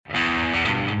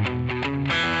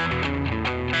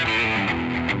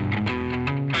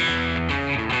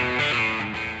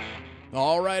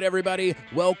right, everybody.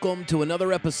 Welcome to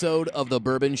another episode of the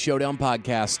Bourbon Showdown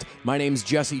Podcast. My name's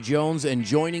Jesse Jones, and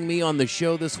joining me on the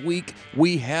show this week,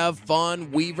 we have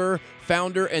Fawn Weaver,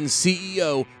 founder and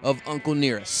CEO of Uncle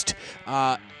Nearest.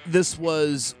 This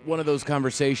was one of those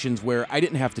conversations where I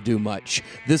didn't have to do much.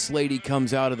 This lady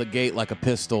comes out of the gate like a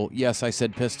pistol. Yes, I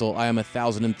said pistol. I am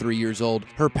 1,003 years old.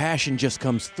 Her passion just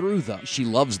comes through, though. She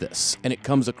loves this, and it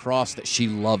comes across that she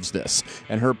loves this.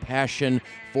 And her passion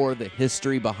for the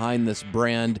history behind this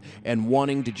brand and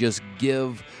wanting to just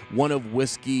give one of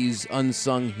whiskey's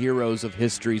unsung heroes of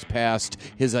history's past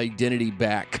his identity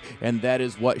back. And that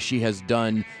is what she has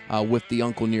done with the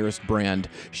Uncle Nearest brand.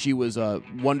 She was a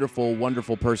wonderful,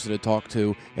 wonderful person to talk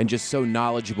to and just so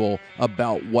knowledgeable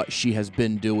about what she has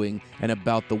been doing and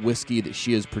about the whiskey that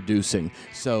she is producing.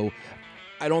 So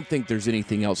I don't think there's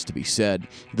anything else to be said.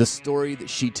 The story that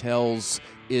she tells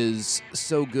is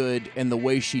so good, and the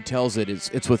way she tells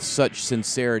it's with such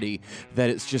sincerity that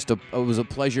it was a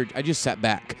pleasure. I just sat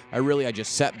back. I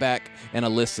just sat back and I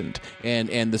listened,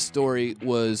 and the story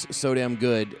was so damn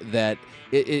good that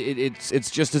it's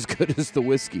just as good as the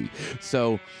whiskey.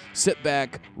 So sit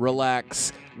back,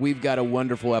 relax. We've got a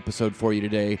wonderful episode for you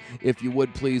today. If you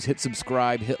would please hit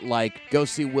subscribe, hit like, go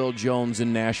see Will Jones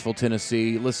in Nashville,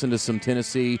 Tennessee, listen to some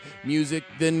Tennessee music,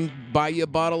 then buy you a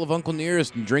bottle of Uncle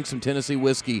Nearest and drink some Tennessee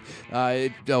whiskey.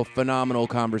 It's a phenomenal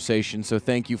conversation. So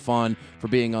thank you, Fawn, for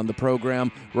being on the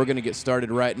program. We're going to get started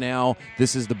right now.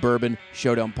 This is the Bourbon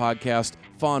Showdown Podcast.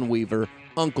 Fawn Weaver,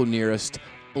 Uncle Nearest.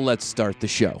 Let's start the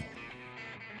show.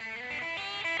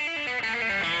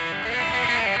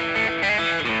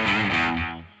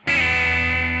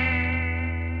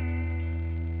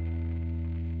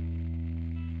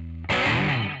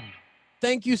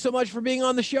 Thank you so much for being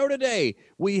on the show today.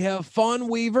 We have Fawn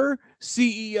Weaver,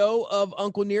 CEO of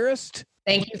Uncle Nearest.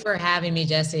 Thank you for having me,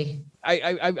 Jesse.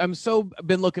 I'm so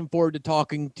been looking forward to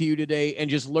talking to you today and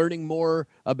just learning more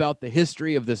about the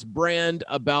history of this brand,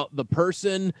 about the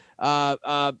person.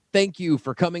 Thank you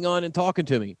for coming on and talking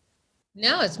to me.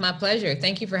 No, it's my pleasure.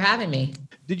 Thank you for having me.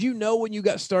 Did you know when you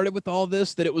got started with all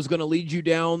this that it was going to lead you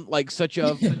down like such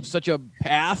a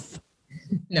path?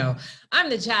 No, I'm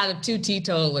the child of two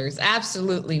teetotalers.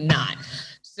 Absolutely not.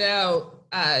 So,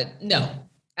 no,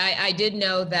 I did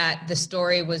know that the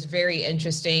story was very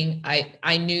interesting.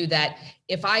 I knew that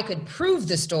if I could prove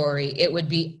the story, it would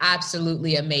be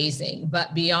absolutely amazing.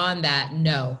 But beyond that,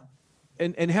 no.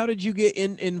 And how did you get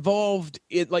involved?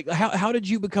 How did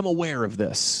you become aware of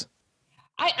this?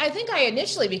 I think I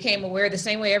initially became aware the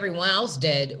same way everyone else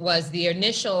did, was the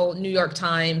initial New York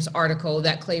Times article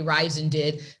that Clay Risen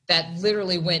did that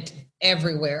literally went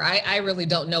everywhere. I really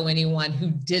don't know anyone who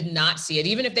did not see it.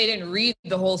 Even if they didn't read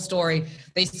the whole story,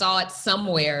 they saw it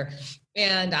somewhere.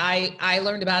 And I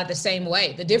learned about it the same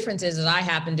way. The difference is that I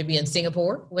happened to be in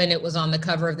Singapore when it was on the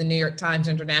cover of the New York Times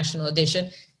International Edition.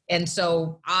 And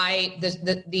so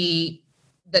the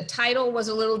title was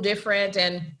a little different,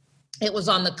 and it was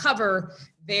on the cover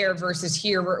there versus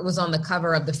here where it was on the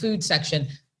cover of the food section.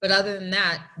 But other than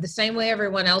that, the same way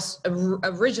everyone else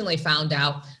originally found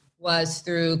out was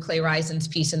through Clay Risen's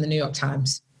piece in the New York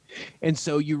Times. And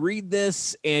so you read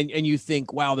this and you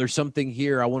think, wow, there's something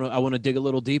here. I want to dig a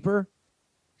little deeper.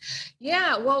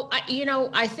 Yeah, well,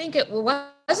 I think it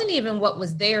wasn't even what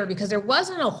was there, because there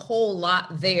wasn't a whole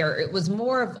lot there. It was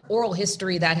more of oral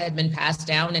history that had been passed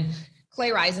down. And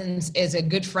Clay Risen is a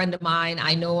good friend of mine.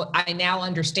 I now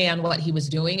understand what he was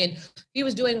doing, and he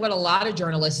was doing what a lot of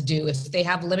journalists do if they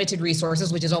have limited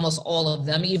resources, which is almost all of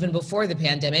them, even before the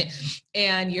pandemic.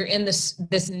 And you're in this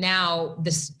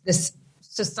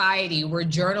society where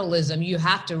journalism, you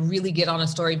have to really get on a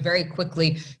story very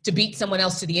quickly to beat someone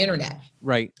else to the internet.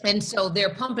 Right. And so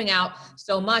they're pumping out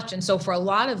so much. And so for a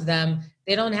lot of them,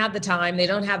 they don't have the time, they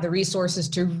don't have the resources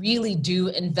to really do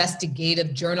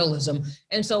investigative journalism.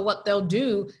 And so what they'll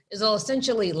do is they'll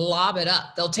essentially lob it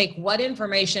up. They'll take what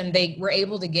information they were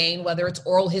able to gain, whether it's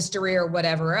oral history or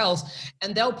whatever else,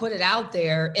 and they'll put it out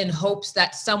there in hopes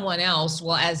that someone else,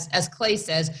 well, as Clay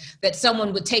says, that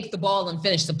someone would take the ball and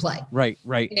finish the play. Right.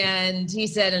 And he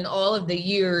said in all of the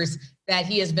years that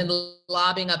he has been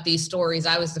lobbing up these stories,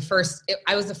 I was the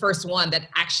first one that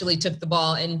actually took the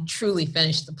ball and truly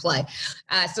finished the play.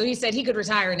 So he said he could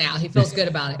retire now. He feels good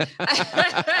about it.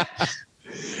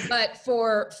 But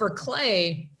for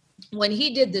Clay, when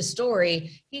he did this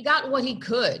story, he got what he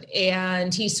could.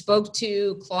 And he spoke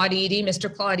to Claude Edey,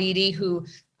 Mr. Claude Edey, who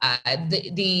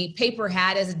the paper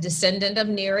had as a descendant of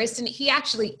Nearest. And he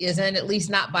actually isn't, at least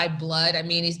not by blood. I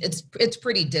mean, it's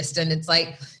pretty distant. It's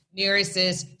like,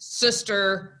 Neris's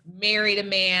sister married a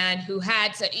man who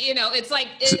had to, it's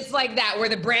like that, where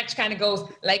the branch kind of goes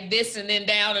like this and then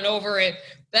down and over it.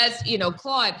 That's,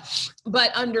 Claude.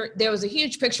 But there was a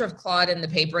huge picture of Claude in the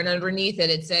paper, and underneath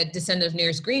it said descendant of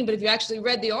Neris Green. But if you actually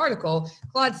read the article,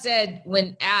 Claude said,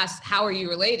 when asked, how are you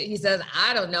related? He says,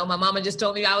 I don't know. My mama just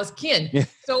told me I was kin. Yeah.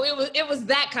 So it was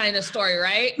that kind of story,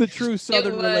 right? The true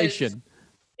Southern relation.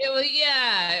 It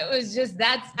was just,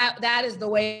 that is the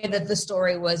way that the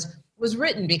story was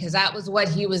written, because that was what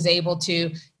he was able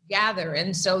to gather.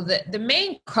 And so the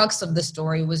main crux of the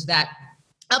story was that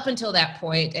up until that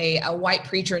point, a white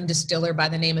preacher and distiller by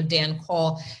the name of Dan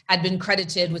Call had been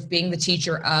credited with being the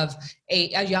teacher of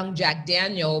a young Jack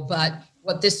Daniel. But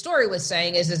what this story was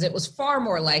saying is it was far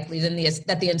more likely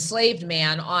that the enslaved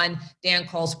man on Dan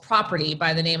Call's property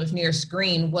by the name of Neris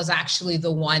Green was actually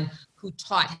the one who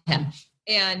taught him.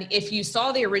 And if you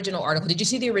saw the original article, did you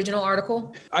see the original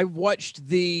article? I watched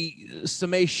the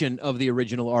summation of the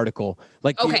original article.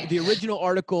 Like okay. the original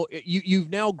article,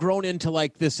 you've now grown into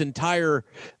like this entire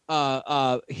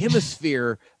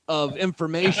hemisphere of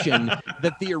information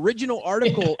that the original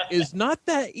article is not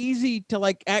that easy to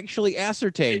like actually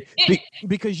ascertain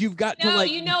because you've got to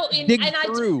dig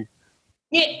through.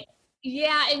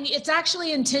 Yeah, and it's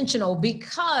actually intentional,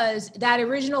 because that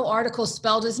original article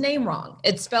spelled his name wrong.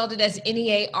 It spelled it as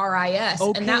Nearis,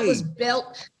 okay. And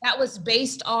that was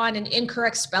based on an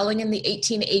incorrect spelling in the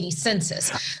 1880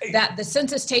 census. That the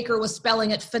census taker was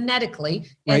spelling it phonetically,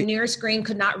 and Neris Green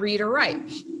could not read or write.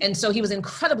 And so he was an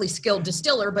incredibly skilled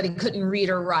distiller, but he couldn't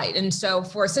read or write. And so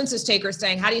for a census taker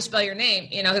saying, how do you spell your name?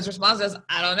 His response is,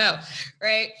 I don't know,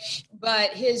 right?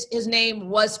 But his name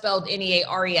was spelled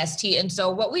Nearest. And so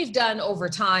what we've done over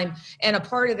time, and a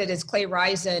part of it is Clay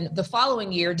Risen the following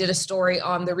year did a story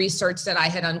on the research that I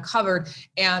had uncovered,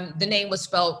 and the name was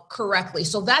spelled correctly.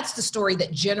 So that's the story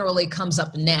that generally comes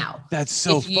up now. That's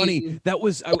so funny. That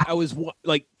was, I was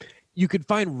like, you could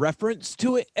find reference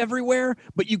to it everywhere,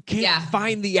 but you can't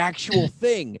find the actual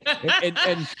thing.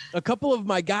 and a couple of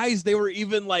my guys, they were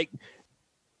even like,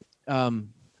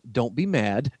 don't be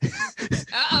mad.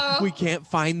 We can't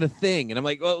find the thing. And I'm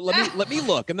like, well, let me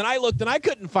look. And then I looked and I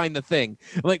couldn't find the thing.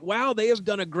 I'm like, wow, they have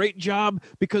done a great job,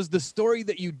 because the story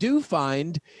that you do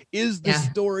find is the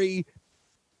story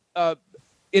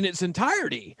in its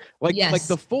entirety, like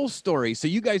the full story. So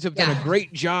you guys have done a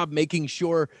great job making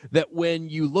sure that when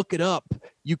you look it up,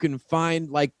 you can find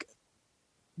like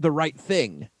the right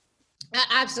thing.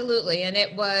 Absolutely. And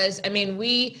it was,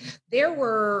 there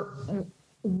were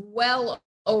well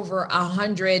over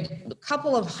 100, a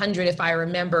couple of hundred, if I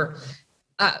remember,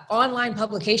 online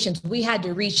publications we had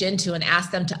to reach into and ask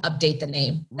them to update the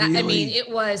name. Really? It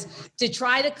was, to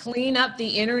try to clean up the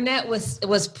internet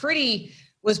was pretty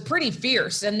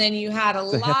fierce. And then you had a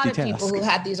lot of people who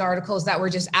had these articles that were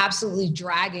just absolutely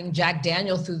dragging Jack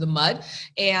Daniel through the mud,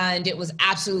 and it was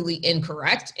absolutely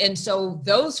incorrect. And so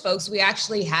those folks, we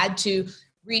actually had to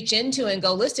reach into and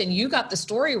go, listen, you got the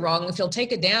story wrong. If you'll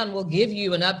take it down, we'll give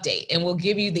you an update and we'll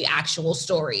give you the actual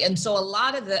story. And so a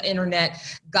lot of the internet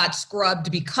got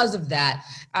scrubbed because of that,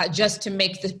 just to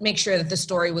make sure that the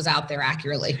story was out there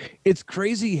accurately. It's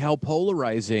crazy how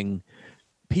polarizing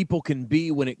people can be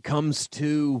when it comes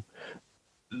to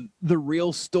the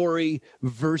real story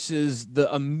versus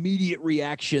the immediate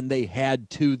reaction they had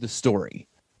to the story.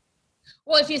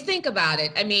 Well, if you think about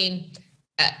it,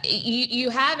 you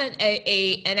have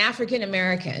an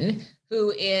African-American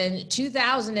who in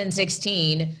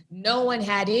 2016, no one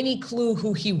had any clue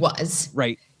who he was.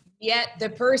 Right. Yet the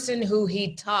person who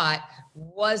he taught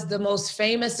was the most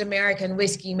famous American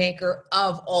whiskey maker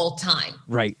of all time.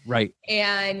 Right.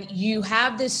 And you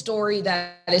have this story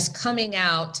that is coming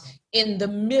out in the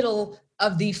middle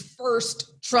of the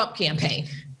first Trump campaign.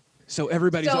 So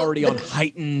everybody's already on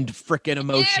heightened frickin'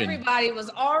 emotion. Everybody was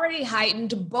already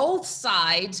heightened. Both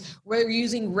sides were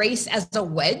using race as a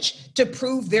wedge to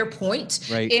prove their point.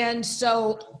 Right. And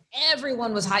so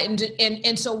everyone was heightened.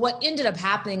 And so what ended up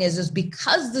happening is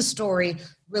because the story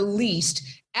released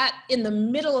in the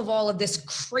middle of all of this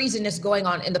craziness going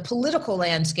on in the political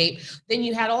landscape, then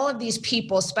you had all of these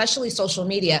people, especially social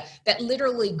media, that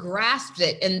literally grasped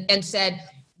it and said,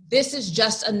 this is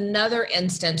just another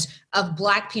instance of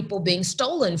Black people being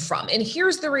stolen from. And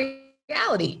here's the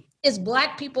reality, is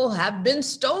Black people have been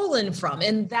stolen from.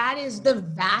 And that is the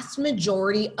vast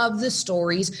majority of the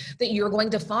stories that you're going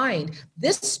to find.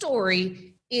 This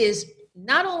story is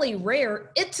not only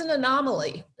rare, it's an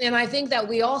anomaly. And I think that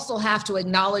we also have to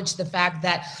acknowledge the fact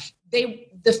that they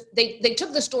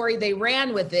took the story, they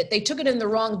ran with it, they took it in the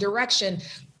wrong direction,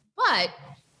 but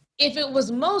if it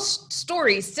was most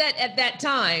stories set at that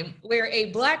time where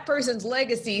a Black person's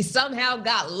legacy somehow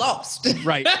got lost.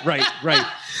 Right.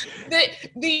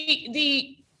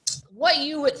 the what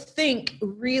you would think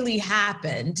really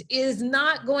happened is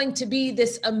not going to be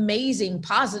this amazing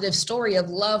positive story of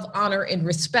love, honor, and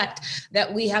respect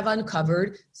that we have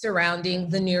uncovered surrounding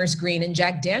the Nearest Green and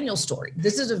Jack Daniels story.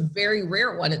 This is a very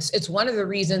rare one. It's one of the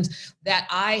reasons that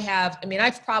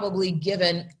I've probably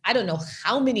given, I don't know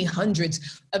how many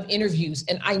hundreds of interviews,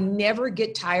 and I never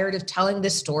get tired of telling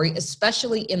this story,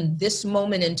 especially in this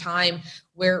moment in time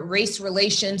where race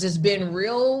relations has been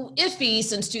real iffy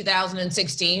since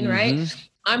 2016, right?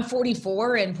 I'm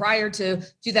 44, and prior to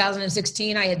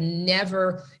 2016, I had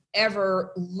never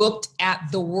ever looked at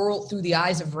the world through the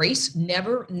eyes of race,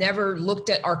 never looked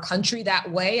at our country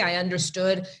that way. I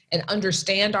understood and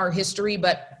understand our history,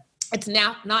 but it's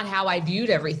now not how I viewed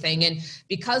everything. And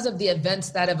because of the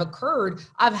events that have occurred,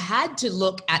 I've had to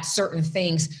look at certain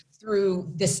things through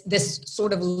this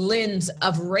sort of lens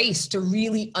of race to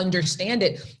really understand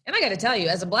it. And I got to tell you,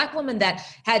 as a Black woman that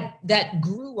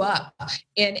grew up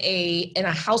in a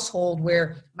household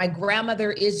where my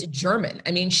grandmother is German.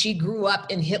 I mean, she grew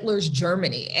up in Hitler's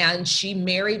Germany, and she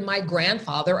married my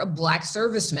grandfather, a Black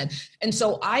serviceman. And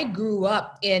so I grew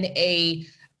up in a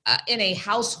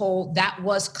household that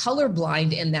was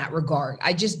colorblind in that regard.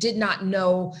 I just did not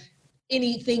know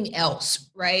anything else,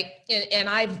 right? And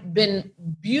I've been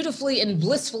beautifully and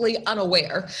blissfully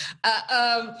unaware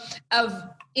of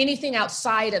anything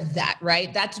outside of that,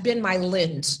 right? That's been my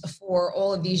lens for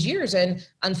all of these years. And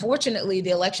unfortunately, the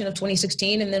election of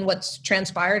 2016 and then what's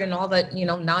transpired and all the,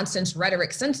 nonsense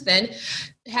rhetoric since then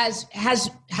has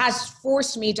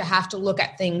forced me to have to look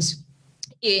at things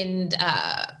in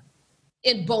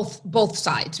both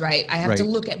sides, right? I have to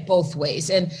look at both ways.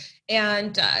 And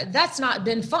that's not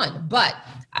been fun. But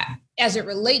as it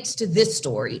relates to this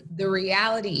story, the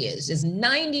reality is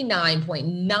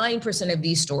 99.9% of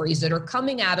these stories that are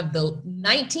coming out of the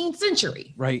 19th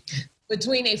century, right,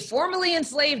 between a formerly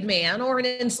enslaved man or an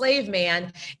enslaved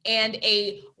man and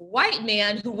a white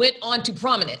man who went on to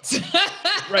prominence.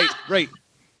 Right.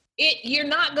 You're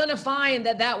not going to find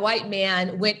that white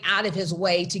man went out of his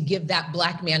way to give that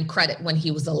Black man credit when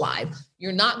he was alive.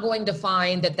 You're not going to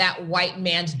find that white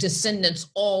man's descendants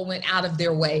all went out of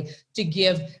their way to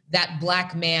give that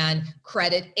Black man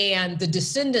credit and the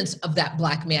descendants of that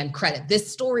Black man credit.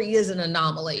 This story is an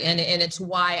anomaly, and it's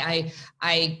why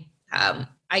I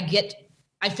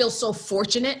feel so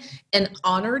fortunate and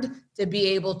honored to be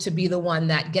able to be the one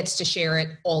that gets to share it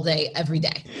all day, every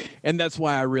day. And that's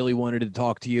why I really wanted to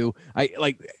talk to you.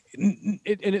 And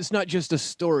it's not just a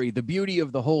story. The beauty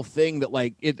of the whole thing that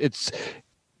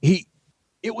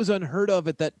it was unheard of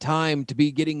at that time to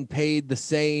be getting paid the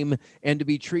same and to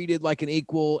be treated like an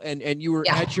equal. And you were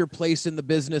at your place in the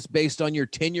business based on your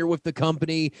tenure with the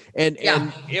company. And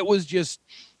it was just,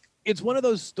 it's one of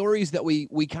those stories that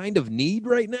we kind of need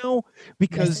right now,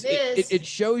 because it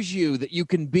shows you that you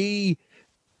can be,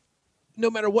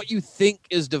 no matter what you think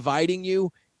is dividing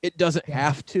you, it doesn't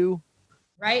have to.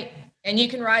 Right. And you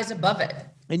can rise above it.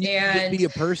 And you can be a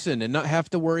person and not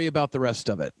have to worry about the rest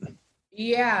of it.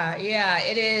 Yeah,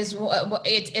 it is.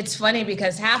 It's funny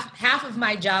because half of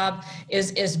my job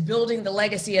is building the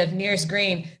legacy of Nearest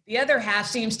Green. The other half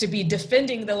seems to be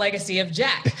defending the legacy of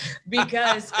Jack,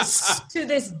 because to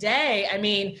this day, I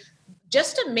mean,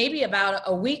 just maybe about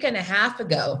a week and a half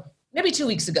ago, maybe 2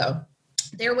 weeks ago,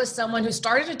 there was someone who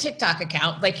started a TikTok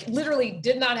account, like literally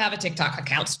did not have a TikTok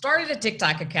account, started a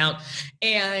TikTok account,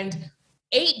 and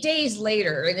 8 days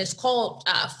later, and it's called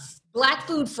Black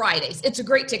Food Fridays. It's a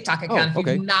great TikTok account. If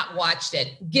you've not watched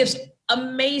it, gives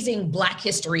amazing Black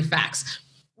history facts.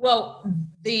 Well,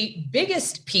 the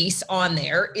biggest piece on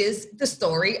there is the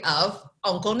story of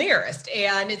Uncle Nearest.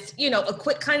 And it's, a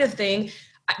quick kind of thing.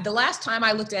 The last time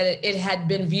I looked at it, it had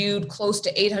been viewed close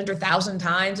to 800,000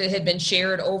 times. It had been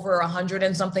shared over 100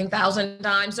 and something thousand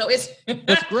times. So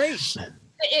that's great.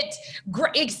 It's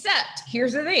great, except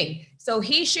here's the thing. So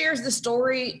he shares the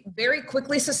story very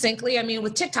quickly, succinctly. I mean,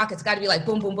 with TikTok, it's got to be like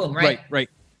boom, boom, boom, right? Right.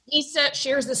 He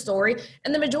shares the story,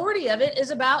 and the majority of it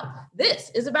is about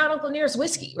Uncle Nearest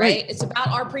whiskey, right? It's about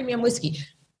our premium whiskey.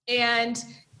 And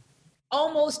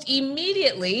almost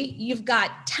immediately, you've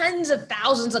got tens of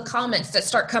thousands of comments that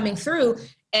start coming through.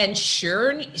 And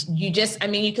sure, you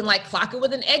can like clock it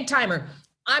with an egg timer.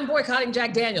 I'm boycotting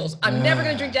Jack Daniels. I'm never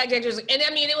going to drink Jack Daniels. And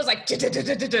I mean, it was like,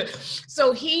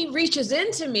 so he reaches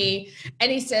into me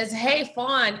and he says, hey,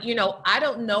 Fawn, I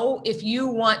don't know if you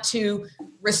want to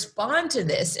respond to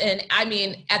this. And I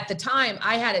mean, at the time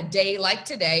I had a day like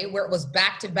today where it was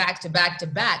back to back to back to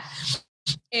back.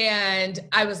 And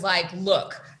I was like,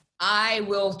 look, I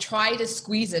will try to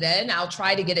squeeze it in. I'll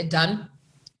try to get it done.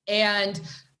 And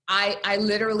I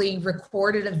literally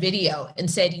recorded a video and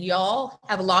said, y'all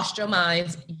have lost your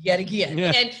minds yet again.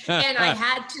 And I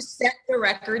had to set the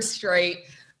record straight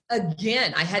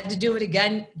again. I had to do it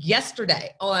again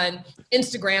yesterday on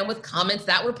Instagram with comments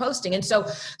that we're posting. And so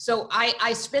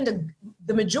I spend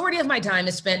the majority of my time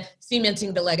is spent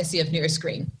cementing the legacy of Nearest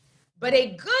Green. But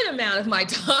a good amount of my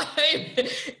time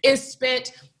is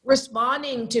spent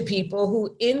responding to people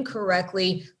who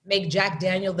incorrectly make Jack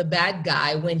Daniel the bad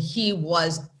guy when he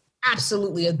was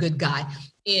absolutely a good guy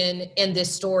in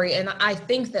this story. And I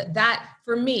think that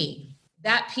for me,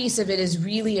 that piece of it is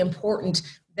really important,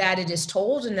 that it is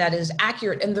told and that it is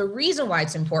accurate. And the reason why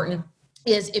it's important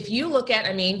is if you look at,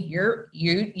 I mean,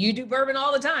 you do bourbon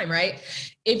all the time, right?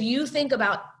 If you think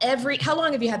about how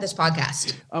long have you had this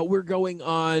podcast? We're going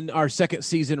on our second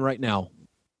season right now.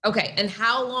 Okay. And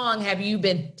how long have you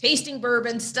been tasting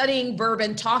bourbon, studying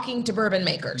bourbon, talking to bourbon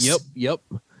makers? Yep.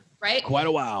 Right? Quite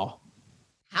a while.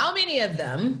 How many of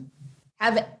them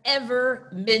have ever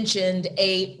mentioned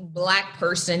a Black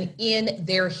person in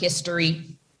their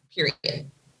history, period?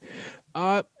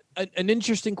 An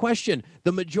interesting question.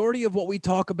 The majority of what we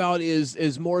talk about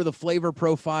is more the flavor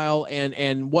profile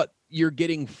and what you're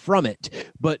getting from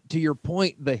it. But to your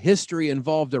point, the history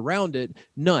involved around it,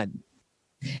 none.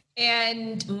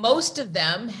 And most of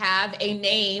them have a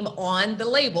name on the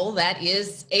label that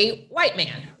is a white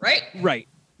man, right? Right.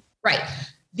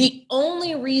 The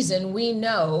only reason we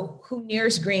know who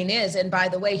Nearest Green is, and by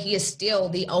the way, he is still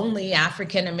the only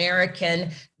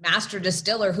African-American master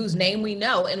distiller whose name we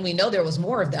know, and we know there was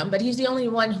more of them, but he's the only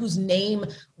one whose name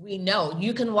we know.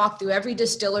 You can walk through every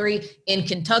distillery in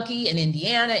Kentucky, in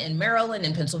Indiana, in Maryland,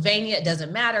 in Pennsylvania, it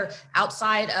doesn't matter,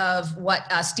 outside of what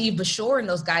Steve Bashore and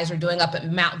those guys are doing up at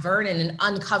Mount Vernon and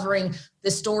uncovering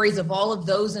the stories of all of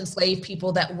those enslaved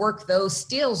people that work those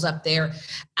stills up there.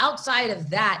 Outside of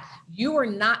that, you are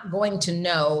not going to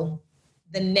know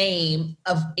the name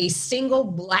of a single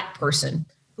Black person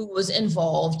who was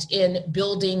involved in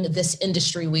building this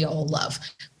industry we all love.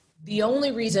 The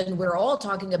only reason we're all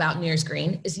talking about Nearest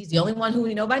Green is he's the only one who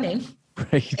we know by name.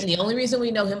 Right. And the only reason we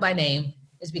know him by name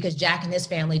is because Jack and his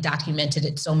family documented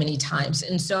it so many times.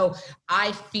 And so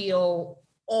I feel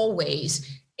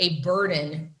always a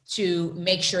burden to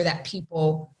make sure that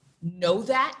people know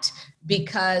that,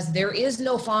 because there is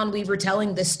no Fawn Weaver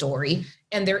telling this story,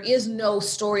 and there is no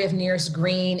story of Nearest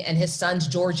Green and his sons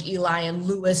George, Eli, and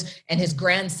Lewis, and his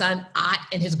grandson Ott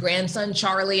and his grandson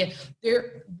Charlie.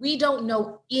 We don't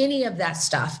know any of that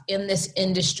stuff in this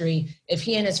industry if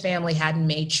he and his family hadn't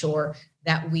made sure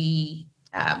that we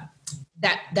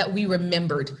that we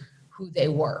remembered who they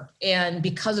were. And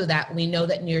because of that, we know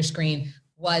that Nearest Green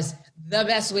was the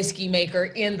best whiskey maker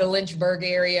in the Lynchburg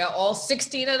area. All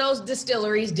 16 of those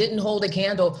distilleries didn't hold a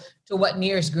candle to what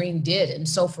Nearest Green did. And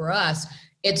so for us,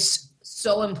 it's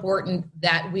so important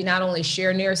that we not only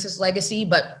share Nearest's legacy,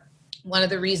 but one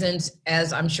of the reasons,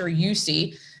 as I'm sure you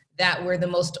see, that we're the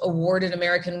most awarded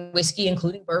American whiskey,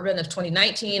 including bourbon, of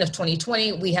 2019, of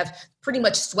 2020. We have pretty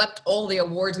much swept all the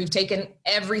awards. We've taken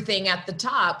everything at the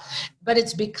top, but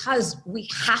it's because we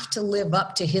have to live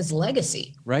up to his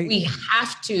legacy. Right. We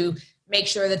have to make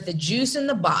sure that the juice in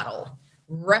the bottle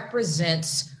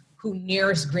represents who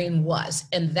Nearest Green was.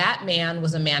 And that man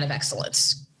was a man of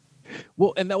excellence.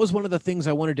 Well, and that was one of the things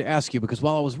I wanted to ask you, because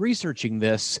while I was researching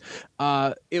this,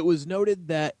 it was noted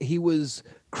that he was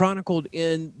chronicled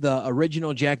in the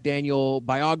original Jack Daniel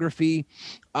biography.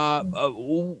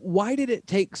 Why did it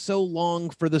take so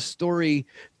long for the story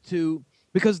to,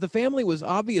 because the family was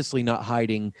obviously not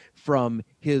hiding from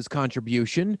his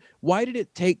contribution. Why did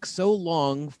it take so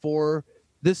long for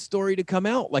this story to come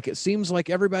out? Like, it seems like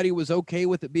everybody was okay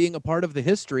with it being a part of the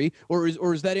history, or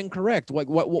is that incorrect? Like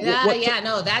what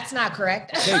no, that's not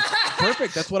correct. Okay,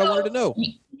 perfect. That's what I wanted to know.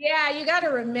 Yeah, you got to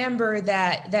remember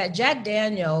that Jack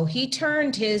Daniel, he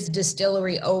turned his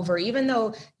distillery over, even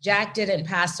though Jack didn't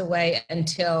pass away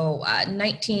until I've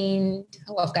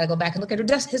got to go back and look at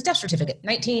his death certificate,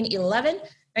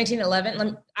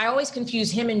 1911. I always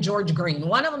confuse him and George Green.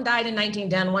 One of them died in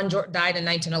 1910, one died in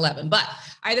 1911. But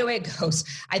either way it goes,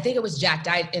 I think it was Jack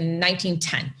died in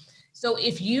 1910. So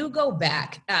if you go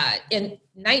back, in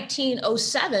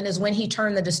 1907 is when he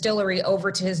turned the distillery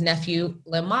over to his nephew,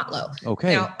 Lem Motlow.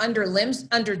 Okay. Now,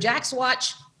 under Jack's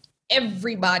watch,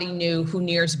 everybody knew who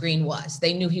Nearest Green was.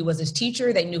 They knew he was his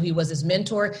teacher. They knew he was his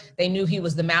mentor. They knew he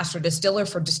was the master distiller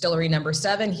for distillery number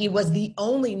 7. He was the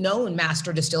only known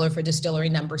master distiller for distillery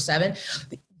number 7.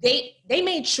 They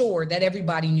made sure that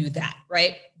everybody knew that,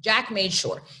 right? Jack made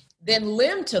sure. Then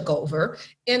Lim took over,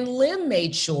 and Lim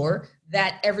made sure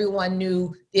that everyone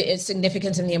knew the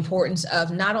significance and the importance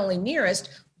of not only Nearest,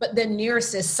 but then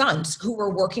Nearest's sons who were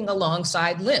working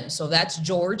alongside Lim. So that's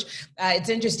George. It's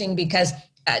interesting because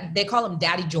they call him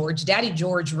Daddy George. Daddy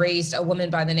George raised a woman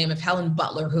by the name of Helen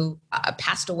Butler, who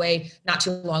passed away not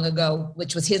too long ago,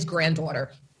 which was his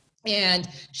granddaughter. And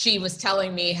she was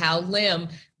telling me how Lim,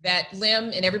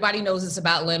 and everybody knows this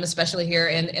about Lim, especially here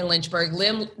in Lynchburg,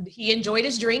 Lim, he enjoyed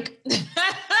his drink.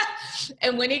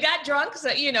 And when he got drunk, so,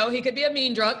 he could be a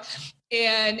mean drunk.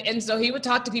 And so he would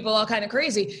talk to people all kind of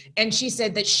crazy. And she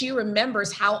said that she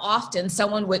remembers how often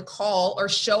someone would call or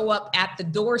show up at the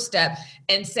doorstep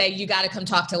and say, you got to come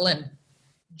talk to Lim.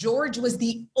 George was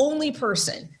the only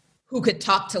person who could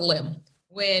talk to Lim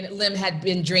when Lim had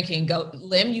been drinking. Go,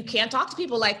 Lim, you can't talk to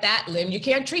people like that. Lim, you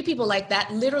can't treat people like that.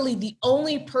 Literally the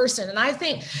only person. And I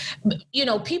think,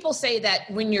 people say that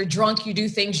when you're drunk, you do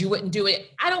things you wouldn't do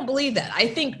it. I don't believe that. I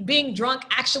think being drunk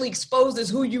actually exposes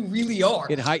who you really are.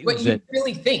 It heightens what you it.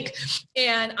 really think.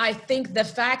 And I think the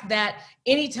fact that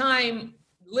anytime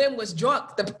Lim was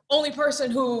drunk, the only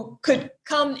person who could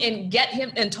come and get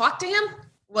him and talk to him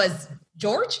was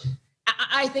George.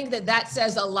 I think that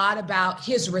says a lot about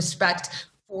his respect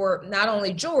for not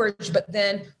only George, but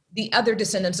then the other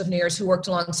descendants of Nearest who worked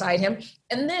alongside him.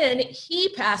 And then he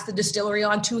passed the distillery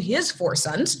on to his 4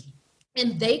 sons,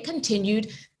 and they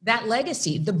continued that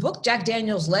legacy. The book, Jack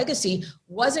Daniel's Legacy,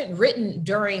 wasn't written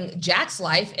during Jack's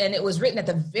life, and it was written at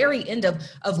the very end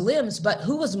of Lim's, but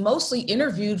who was mostly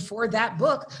interviewed for that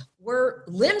book were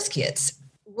Lim's kids.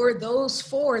 Were those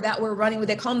 4 that were running,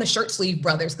 they call them the shirt sleeve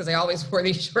brothers because they always wore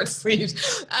these short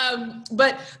sleeves.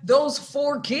 But those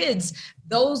 4 kids,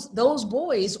 those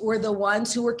boys were the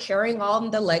ones who were carrying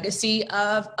on the legacy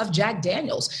of Jack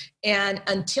Daniels. And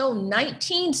until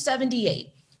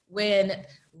 1978, when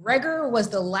Reger was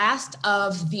the last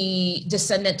of the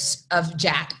descendants of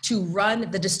Jack to run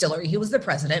the distillery, he was the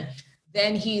president.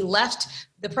 Then he left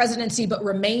the presidency, but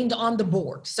remained on the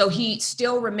board. So he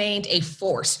still remained a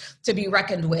force to be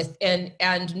reckoned with. And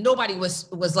nobody was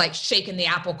like shaking the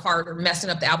apple cart or messing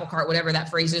up the apple cart, whatever that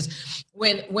phrase is,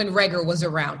 when Reger was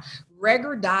around.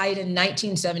 Reger died in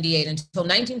 1978. Until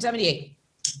 1978,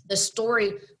 the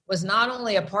story was not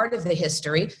only a part of the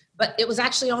history, but it was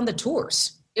actually on the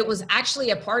tours. It was actually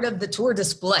a part of the tour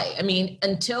display. I mean,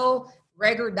 until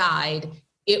Reger died,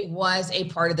 it was a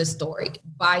part of the story.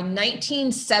 By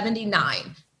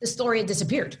 1979, the story had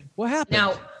disappeared. What happened?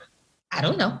 Now, I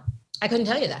don't know. I couldn't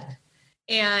tell you that.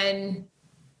 And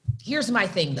here's my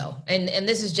thing, though, and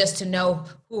this is just to know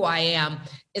who I am,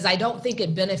 is I don't think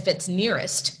it benefits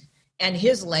Nearest and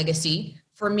his legacy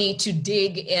for me to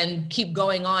dig and keep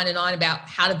going on and on about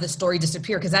how did the story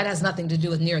disappear, because that has nothing to do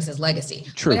with Nearest's legacy.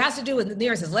 True. What it has to do with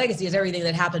Nearest's legacy is everything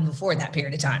that happened before that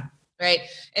period of time. Right.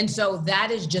 And so that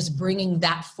is just bringing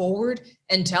that forward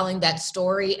and telling that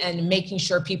story and making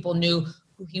sure people knew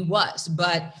who he was.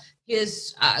 But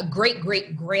his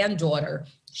great-great-granddaughter,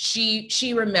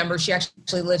 she remembers, she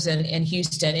actually lives in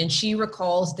Houston, and she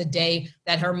recalls the day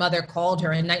that her mother called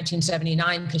her in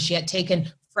 1979 because she had taken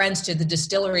friends to the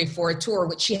distillery for a tour,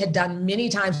 which she had done many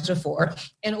times before,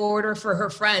 in order for her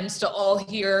friends to all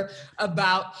hear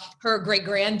about her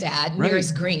great-granddad,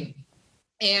 Nearest Green.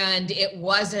 And it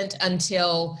wasn't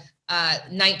until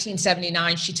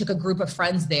 1979, she took a group of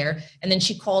friends there, and then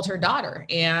she called her daughter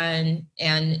and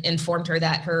informed her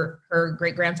that her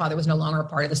great-grandfather was no longer a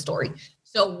part of the story.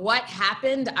 So what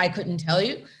happened, I couldn't tell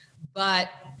you, but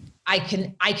I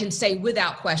can say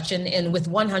without question and with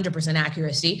 100%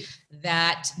 accuracy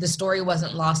that the story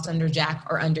wasn't lost under Jack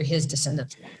or under his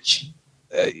descendants' watch.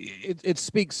 It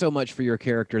speaks so much for your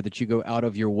character that you go out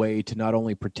of your way to not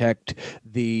only protect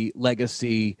the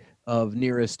legacy of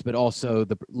Nearest, but also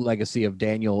the legacy of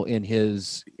Daniel in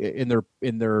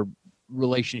their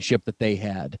relationship that they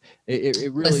had. It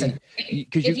really. Listen,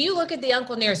 if you look at the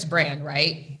Uncle Nearest brand,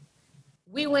 right?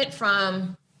 We went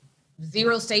from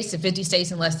 0 states to 50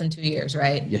 states in less than 2 years,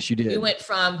 right? Yes, you did. We went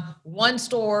from 1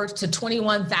 store to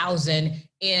 21,000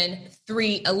 in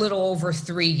a little over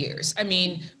 3 years. I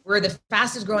mean, we're the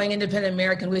fastest growing independent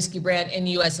American whiskey brand in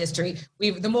U.S. history.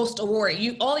 We've the most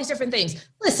awarded, all these different things.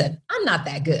 Listen, I'm not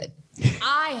that good.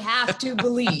 I have to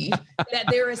believe that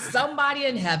there is somebody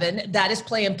in heaven that is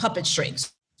playing puppet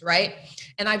strings, right?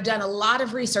 And I've done a lot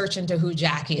of research into who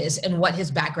Jack is and what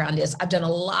his background is. I've done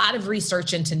a lot of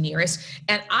research into Nearest,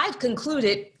 and I've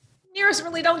concluded Nearest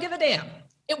really don't give a damn.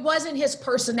 It wasn't his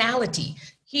personality.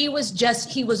 He was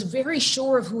very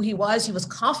sure of who he was. He was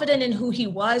confident in who he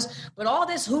was, but all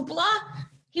this hoopla,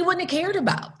 he wouldn't have cared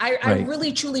about. I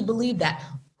really, truly believe that.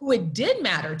 Who it did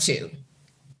matter to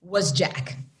was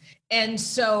Jack. And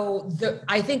so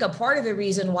I think a part of the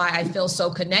reason why I feel so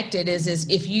connected is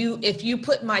if you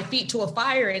put my feet to a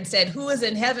fire and said, who is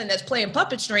in heaven that's playing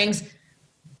puppet strings,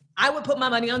 I would put my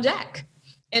money on Jack.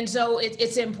 And so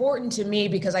it's important to me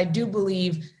because I do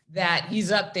believe that he's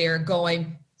up there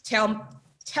going,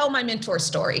 tell my mentor's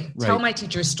story, tell my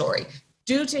teacher's story,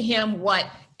 do to him what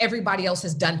everybody else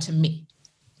has done to me,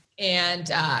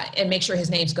 and make sure his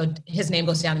name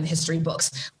goes down in the history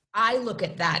books. I look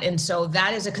at that. And so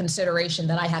that is a consideration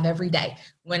that I have every day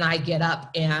when I get up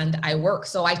and I work.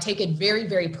 So I take it very,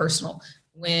 very personal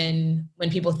when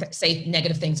people say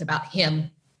negative things about him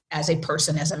as a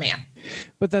person, as a man.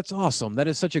 But that's awesome. That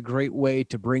is such a great way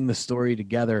to bring the story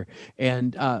together.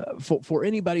 And for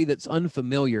anybody that's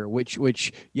unfamiliar,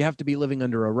 which you have to be living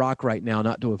under a rock right now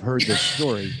not to have heard this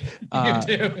story.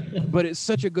 But it's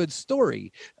such a good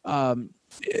story.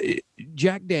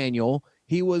 Jack Daniel,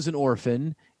 he was an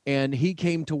orphan, and he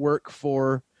came to work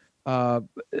for Dan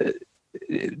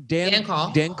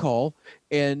Call.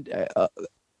 And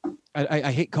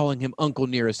I hate calling him Uncle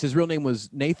Nearest. His real name was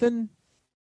Nathan.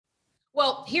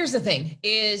 Well, here's the thing,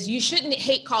 is you shouldn't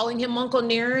hate calling him Uncle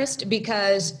Nearest,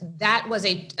 because that was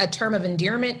a term of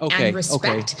endearment and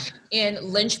respect in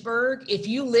Lynchburg. If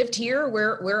you lived here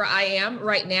where I am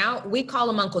right now, we call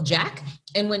him Uncle Jack.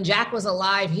 And when Jack was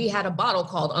alive, he had a bottle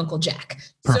called Uncle Jack.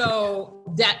 Perfect. So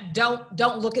that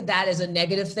don't look at that as a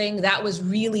negative thing. That was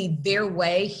really their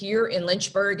way here in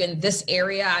Lynchburg and this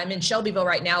area. I'm in Shelbyville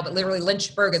right now, but literally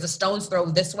Lynchburg is a stone's throw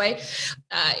this way.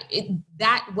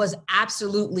 That was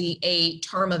absolutely a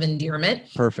term of endearment.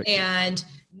 Perfect. And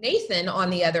Nathan, on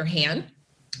the other hand,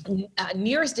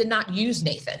 Nearest did not use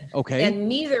Nathan. Okay. And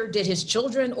neither did his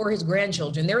children or his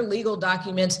grandchildren. Their legal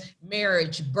documents,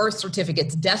 marriage, birth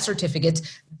certificates, death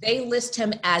certificates, they list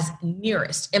him as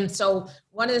Nearest. And so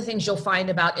one of the things you'll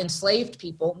find about enslaved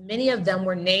people, many of them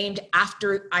were named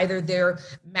after either their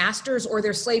masters or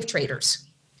their slave traders.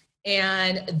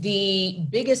 And the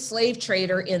biggest slave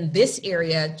trader in this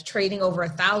area, trading over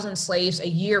 1,000 slaves a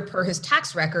year per his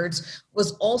tax records,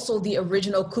 was also the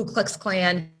original Ku Klux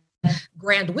Klan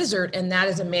Grand Wizard, and that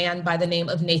is a man by the name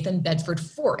of Nathan Bedford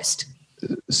Forrest.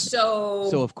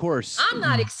 So of course, I'm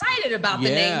not excited about the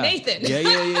name Nathan.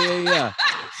 Yeah.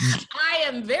 I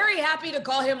am very happy to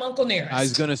call him Uncle Nearest. I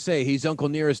was going to say, he's Uncle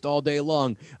Nearest all day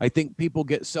long. I think people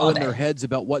get so in their heads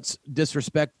about what's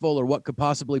disrespectful or what could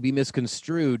possibly be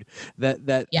misconstrued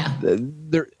that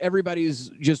everybody's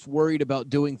just worried about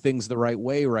doing things the right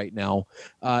way right now.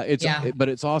 But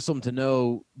it's awesome to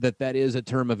know that is a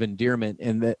term of endearment,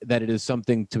 and that it is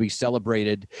something to be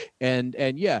celebrated. And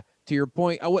yeah, to your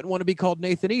point, I wouldn't want to be called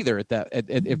Nathan either if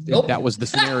that was the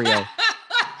scenario.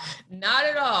 Not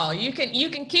at all. You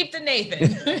can keep the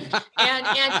Nathan.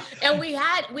 and we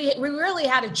really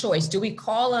had a choice. Do we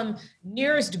call him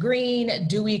Nearest Green?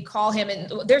 Do we call him,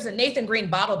 and there's a Nathan Green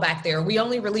bottle back there. We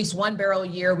only release 1 barrel a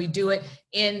year. We do it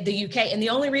in the UK. And the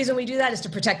only reason we do that is to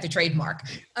protect the trademark.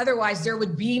 Otherwise, there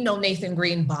would be no Nathan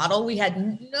Green bottle. We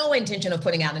had no intention of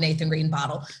putting out a Nathan Green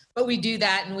bottle, but we do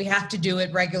that, and we have to do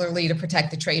it regularly to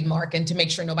protect the trademark and to make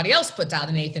sure nobody else puts out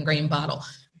a Nathan Green bottle.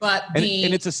 But and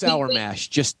it's a sour mash,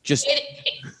 just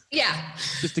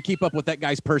to keep up with that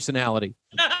guy's personality.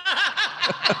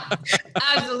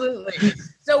 Absolutely.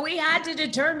 So we had to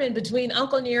determine between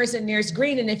Uncle Nearest and Nearest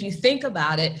Green. And if you think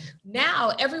about it,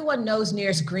 now everyone knows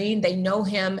Nearest Green. They know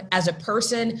him as a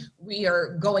person. We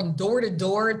are going door to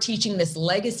door, teaching this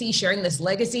legacy, sharing this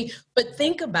legacy. But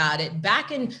think about it.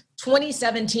 Back in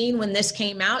 2017, when this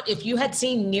came out, if you had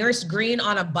seen Nearest Green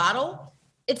on a bottle,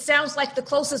 it sounds like the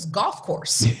closest golf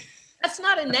course. That's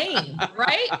not a name,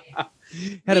 right?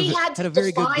 Had a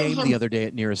very good game the other day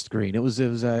at Nearest Green.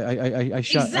 I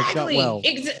shot well.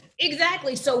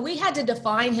 Exactly. So we had to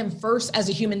define him first as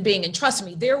a human being. And trust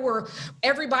me,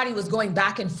 everybody was going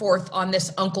back and forth on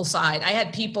this uncle side. I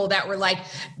had people that were like,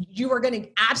 you are going to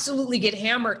absolutely get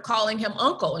hammered calling him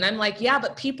uncle. And I'm like, yeah,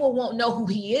 but people won't know who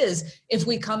he is if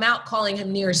we come out calling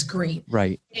him Nearest Green.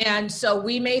 Right. And so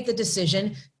we made the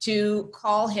decision to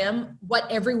call him what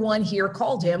everyone here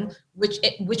called him,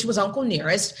 which was Uncle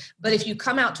Nearest. But if you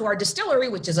come out to our distillery,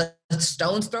 which is a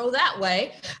stone's throw that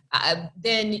way,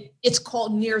 then it's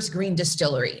called Nearest Green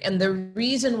Distillery. And the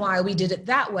reason why we did it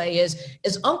that way is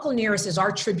Uncle Nearest is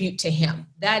our tribute to him.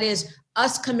 That is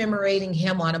us commemorating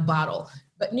him on a bottle.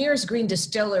 But Nearest Green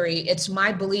Distillery, it's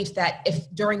my belief that if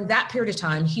during that period of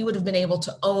time, he would have been able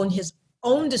to own his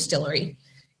own distillery,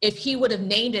 if he would have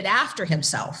named it after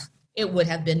himself, it would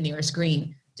have been Nearest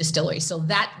Green Distillery. So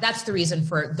that's the reason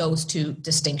for those two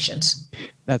distinctions.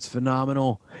 That's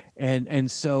phenomenal. And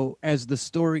so as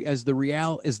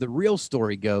the real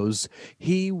story goes,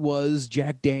 he was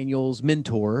Jack Daniel's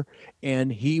mentor,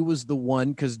 and he was the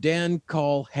one, because Dan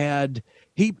Call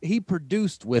he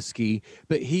produced whiskey,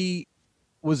 but he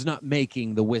was not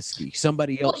making the whiskey.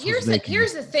 Somebody Well, else was making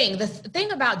here's the thing. The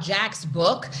thing about Jack's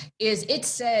book is it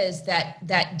says that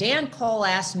Dan Call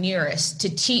asked Nearest to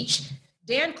teach.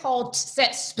 Dan Call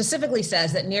specifically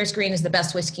says that Nearest Green is the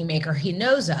best whiskey maker he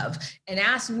knows of, and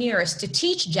asked Nearest to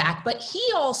teach Jack. But he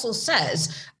also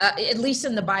says, at least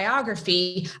in the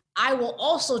biography, I will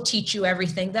also teach you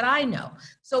everything that I know.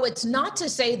 So it's not to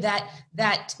say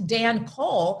that Dan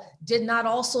Call did not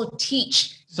also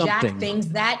teach Jack things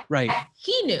that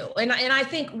he knew. And I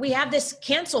think we have this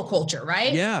cancel culture,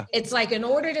 right? Yeah. It's like, in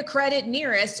order to credit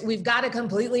Nearest, we've got to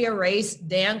completely erase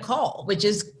Dan Call, which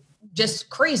is just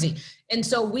crazy. And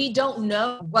so we don't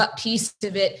know what piece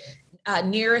of it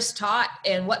Nearest taught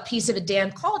and what piece of it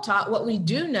Dan Call taught. What we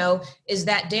do know is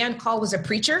that Dan Call was a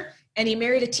preacher, and he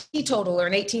married a teetotaler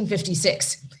in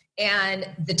 1856. And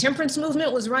the temperance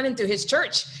movement was running through his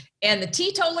church, and the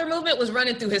teetotaler movement was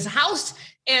running through his house,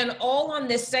 and all on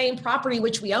this same property,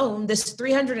 which we own, this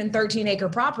 313-acre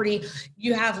property.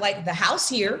 You have like the house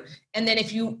here, and then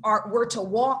if you were to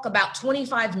walk about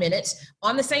 25 minutes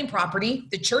on the same property,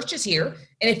 the church is here,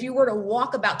 and if you were to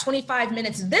walk about 25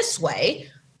 minutes this way,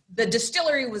 the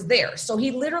distillery was there. So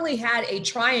he literally had a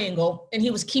triangle, and he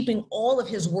was keeping all of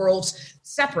his worlds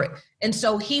separate. And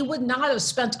so he would not have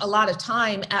spent a lot of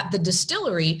time at the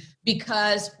distillery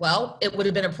because, well, it would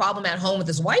have been a problem at home with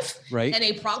his wife, right, and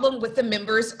a problem with the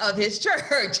members of his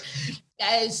church.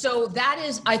 So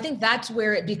I think that's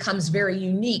where it becomes very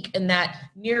unique, in that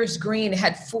Nearest Green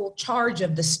had full charge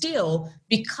of the still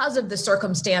because of the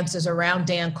circumstances around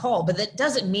Dan Call. But that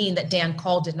doesn't mean that Dan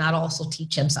Call did not also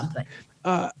teach him something.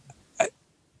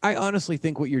 I honestly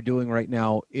think what you're doing right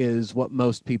now is what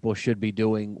most people should be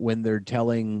doing when they're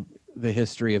telling the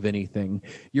history of anything.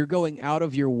 You're going out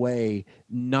of your way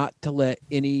not to let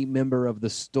any member of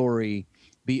the story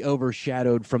be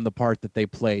overshadowed from the part that they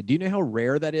played. Do you know how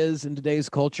rare that is in today's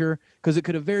culture? Because it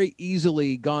could have very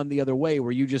easily gone the other way,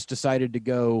 where you just decided to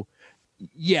go,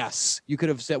 yes. You could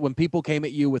have said, when people came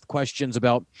at you with questions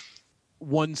about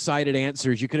one-sided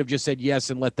answers, you could have just said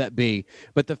yes and let that be.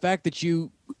 But the fact that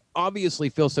you obviously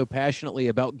feel so passionately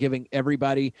about giving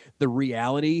everybody the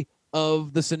reality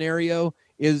of the scenario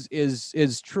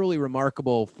is truly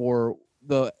remarkable for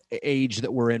the age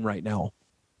that we're in right now.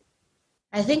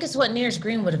 I think it's what Nearest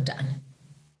Green would have done.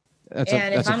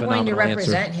 If I'm going to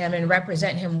represent him and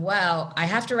represent him well, I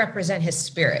have to represent his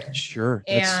spirit. Sure.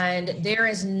 And there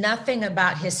is nothing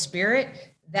about his spirit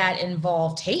that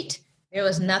involved hate. There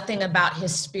was nothing about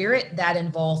his spirit that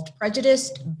involved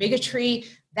prejudice, bigotry.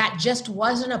 That just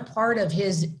wasn't a part of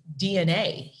his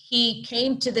DNA. He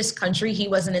came to this country. He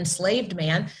was an enslaved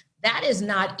man. That is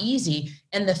not easy.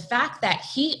 And the fact that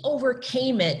he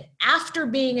overcame it after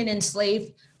being an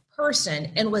enslaved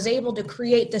person and was able to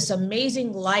create this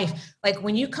amazing life. Like,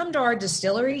 when you come to our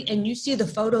distillery and you see the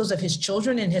photos of his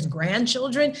children and his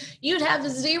grandchildren, you'd have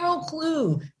zero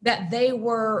clue that they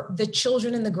were the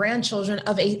children and the grandchildren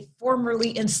of a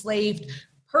formerly enslaved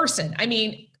person. I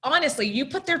mean, honestly, you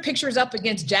put their pictures up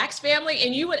against Jack's family,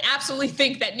 and you would absolutely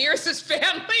think that Nearest's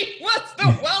family was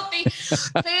the wealthy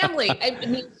family. I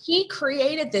mean, he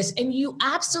created this, and you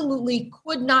absolutely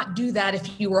could not do that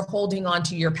if you were holding on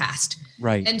to your past.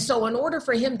 Right. And so in order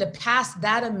for him to pass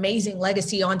that amazing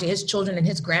legacy on to his children and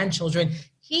his grandchildren,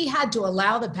 he had to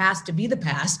allow the past to be the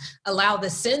past, allow the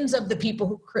sins of the people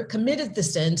who committed the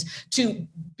sins to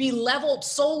be leveled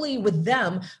solely with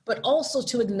them, but also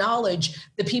to acknowledge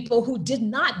the people who did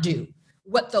not do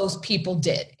what those people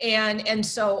did. And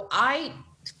so I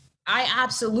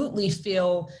absolutely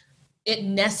feel it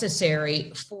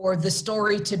necessary for the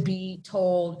story to be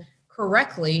told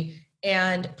correctly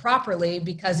and properly,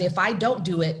 because if I don't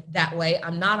do it that way,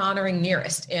 I'm not honoring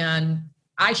Nearest. And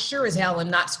I sure as hell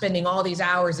am not spending all these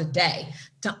hours a day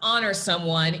to honor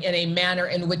someone in a manner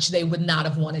in which they would not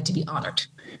have wanted to be honored.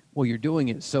 Well, you're doing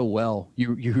it so well.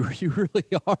 You really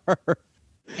are.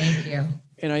 Thank you.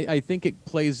 And I think it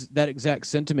plays, that exact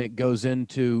sentiment goes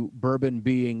into bourbon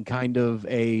being kind of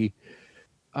a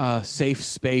safe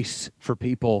space for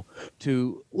people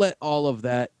to let all of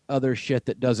that other shit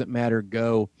that doesn't matter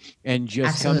go and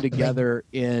just Absolutely. Come together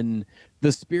in the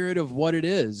spirit of what it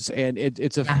is. And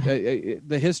it's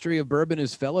the history of bourbon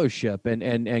is fellowship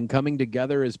and coming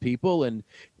together as people and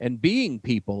being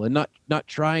people and not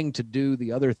trying to do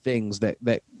the other things that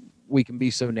we can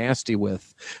be so nasty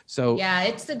with. So yeah,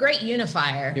 it's the great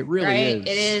unifier. It really right?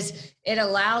 is. It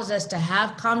allows us to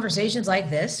have conversations like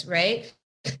this, right?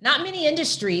 Not many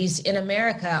industries in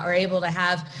America are able to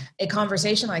have a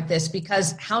conversation like this,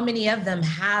 because how many of them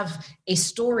have a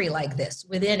story like this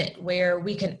within it, where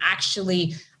we can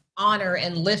actually honor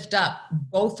and lift up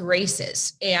both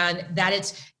races, and that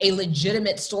it's a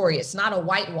legitimate story. It's not a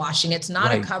whitewashing. It's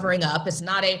not a covering up. It's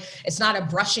not a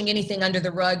brushing anything under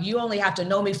the rug. You only have to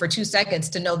know me for 2 seconds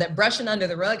to know that brushing under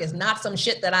the rug is not some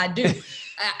shit that I do.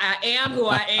 I am who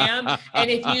I am. And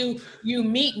if you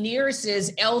meet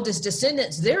Nearest's eldest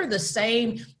descendants, they're the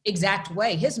same exact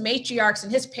way. His matriarchs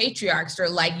and his patriarchs are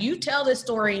like, you tell this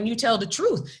story and you tell the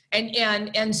truth.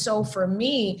 And so for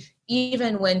me,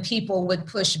 even when people would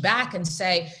push back and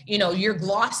say, you're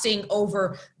glossing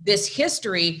over this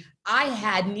history, I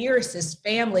had Nearest's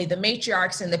family, the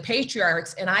matriarchs and the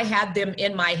patriarchs, and I had them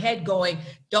in my head going,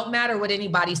 don't matter what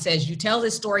anybody says, you tell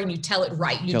this story and you tell it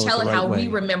right. You tell it how we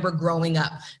remember growing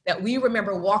up, that we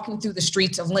remember walking through the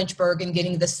streets of Lynchburg and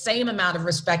getting the same amount of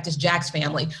respect as Jack's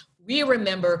family. We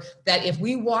remember that if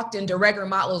we walked into Regger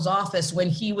Motlow's office when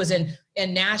he was in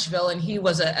Nashville and he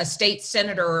was a state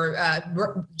senator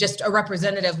or just a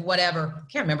representative, whatever,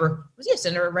 can't remember. Was he a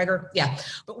senator, Regger? Yeah,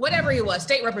 but whatever he was,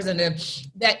 state representative,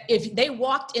 that if they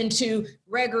walked into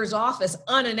Regger's office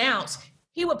unannounced,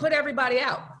 he would put everybody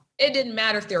out. It didn't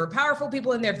matter if there were powerful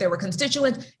people in there, if there were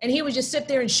constituents, and he would just sit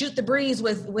there and shoot the breeze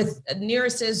with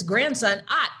Nearest's grandson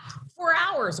for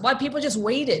hours while people just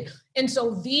waited. And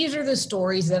so these are the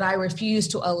stories that I refuse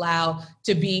to allow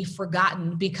to be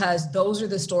forgotten, because those are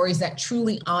the stories that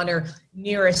truly honor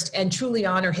Nearest and truly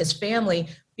honor his family.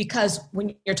 Because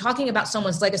when you're talking about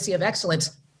someone's legacy of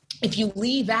excellence, if you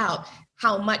leave out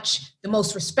how much the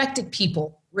most respected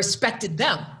people respected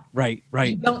them, right,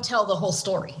 you don't tell the whole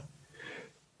story.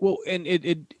 Well, and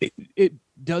it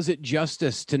does it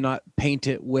justice to not paint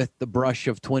it with the brush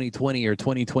of 2020 or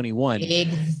 2021.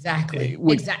 Exactly.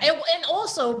 Exactly. And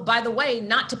also, by the way,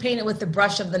 not to paint it with the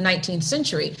brush of the 19th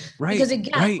century. Right. Because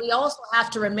again, we also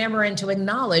have to remember and to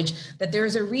acknowledge that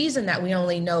there's a reason that we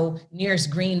only know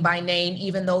Nearest Green by name,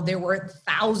 even though there were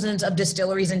thousands of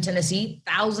distilleries in Tennessee,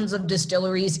 thousands of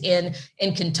distilleries in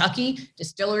Kentucky,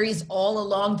 distilleries all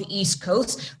along the East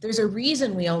Coast. There's a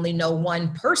reason we only know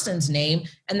one person's name,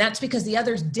 and that's because the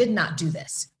others did not do this.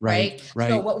 Right.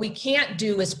 So what we can't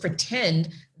do is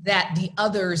pretend that the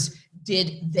others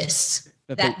did this,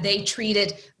 that they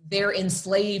treated their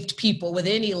enslaved people with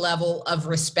any level of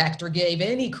respect or gave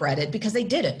any credit, because they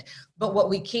didn't. But what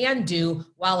we can do,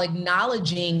 while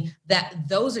acknowledging that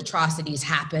those atrocities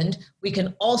happened, we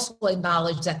can also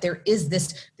acknowledge that there is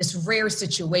this rare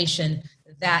situation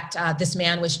that this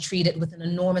man was treated with an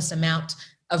enormous amount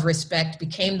of respect,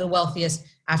 became the wealthiest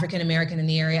African-American in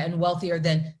the area, and wealthier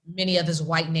than many of his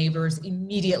white neighbors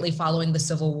immediately following the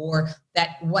Civil War.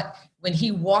 When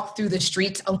he walked through the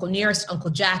streets, Uncle Nearest, Uncle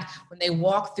Jack, when they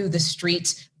walked through the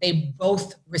streets, they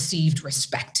both received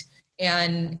respect.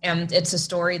 And it's a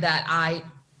story that I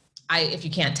if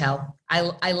you can't tell,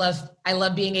 I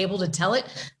love being able to tell it,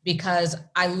 because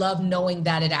I love knowing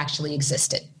that it actually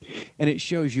existed. And it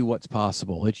shows you what's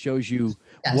possible. It shows you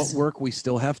what work we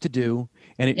still have to do.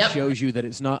 And it shows you that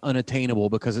it's not unattainable,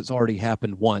 because it's already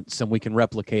happened once and we can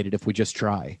replicate it if we just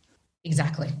try.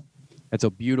 Exactly. That's a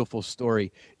beautiful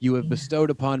story. You have bestowed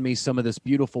upon me some of this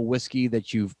beautiful whiskey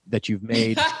that you've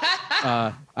made.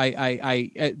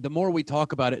 The more we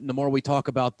talk about it, and the more we talk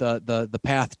about the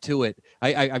path to it,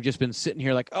 I've just been sitting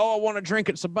here like, oh, I want to drink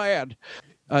it so bad.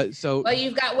 Well,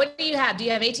 you've got, what do you have? Do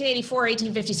you have 1884 or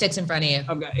 1856 in front of you? I've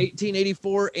got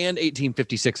 1884 and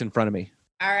 1856 in front of me.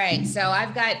 All right. So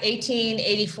I've got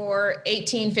 1884,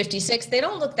 1856. They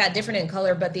don't look that different in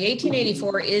color, but the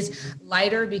 1884 is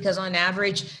lighter, because on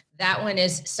average, that one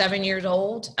is 7 years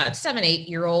old, 8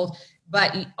 year old.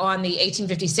 But on the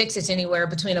 1856, it's anywhere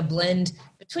between a blend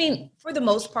for the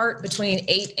most part, between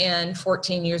 8 and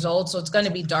 14 years old. So it's going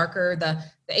to be darker. The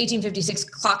 1856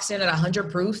 clocks in at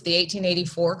 100 proof. The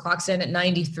 1884 clocks in at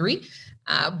 93.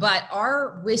 But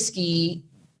our whiskey,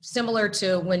 similar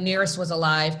to when Nearest was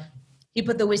alive, he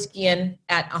put the whiskey in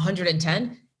at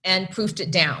 110 and proofed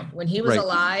it down. When he was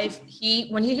alive,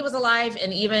 when he was alive,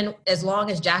 and even as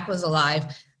long as Jack was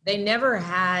alive, they never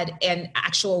had an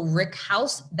actual rick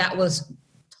house that was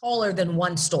taller than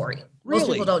one story. Most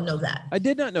people don't know that. I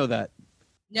did not know that.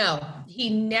 No, he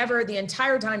never, the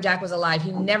entire time Jack was alive,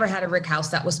 he never had a rick house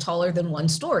that was taller than one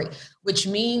story, which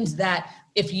means that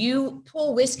if you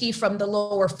pull whiskey from the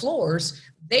lower floors,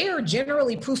 they are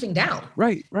generally proofing down.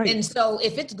 Right. And so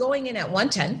if it's going in at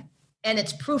 110 and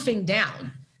it's proofing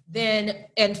down, then,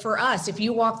 and for us, if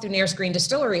you walk through Nearest Green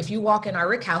Distillery, if you walk in our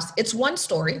rick house, it's one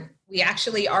story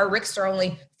our ricks are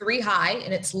only 3 high,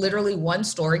 and it's literally 1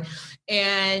 story.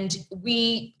 And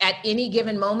we, at any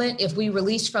given moment, if we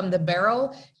release from the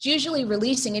barrel, it's usually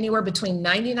releasing anywhere between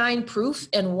 99 proof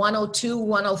and 102,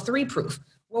 103 proof.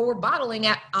 Well, we're bottling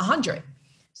at 100.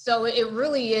 So it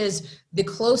really is the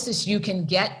closest you can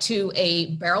get to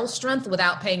a barrel strength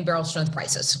without paying barrel strength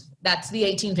prices. That's the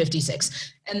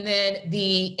 1856. And then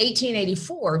the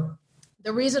 1884,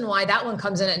 the reason why that one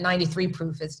comes in at 93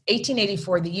 proof is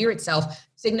 1884, the year itself,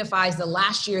 signifies the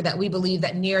last year that we believe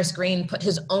that Nearest Green put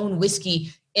his own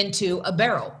whiskey into a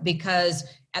barrel. Because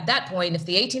at that point, if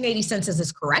the 1880 census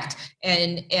is correct,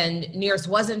 and Nearest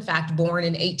was in fact born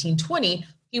in 1820,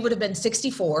 he would have been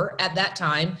 64 at that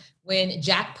time when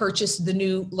Jack purchased the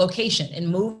new location and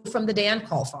moved from the Dan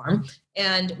Call farm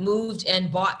and moved and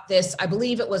bought this. I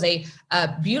believe it was a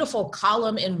beautiful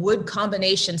column and wood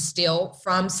combination still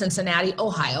from Cincinnati,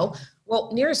 Ohio. Well,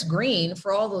 Nearest Green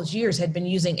for all those years had been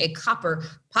using a copper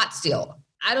pot still.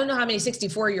 I don't know how many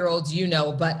 64-year-olds you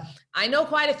know, but I know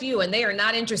quite a few, and they are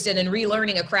not interested in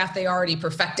relearning a craft they already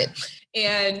perfected.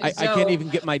 And I can't even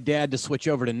get my dad to switch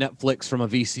over to Netflix from a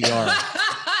VCR.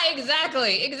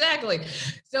 Exactly.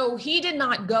 So he did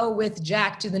not go with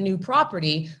Jack to the new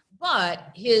property, but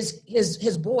his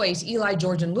boys, Eli,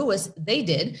 George, and Lewis, they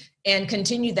did and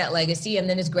continued that legacy. And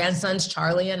then his grandsons,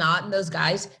 Charlie and Ott, and those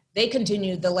guys, they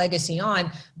continued the legacy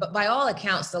on. But by all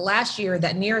accounts, the last year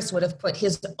that Nearest would have put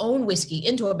his own whiskey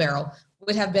into a barrel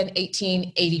would have been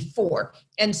 1884.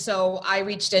 And so I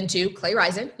reached into Clay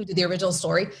Risen, who did the original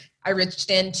story. I reached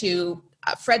into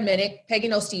Fred Minnick, Peggy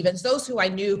Noe Stevens, those who I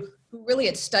knew who really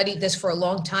had studied this for a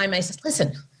long time. I said,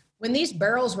 listen, when these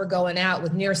barrels were going out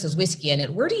with Nearest's whiskey in it,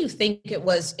 where do you think it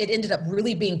ended up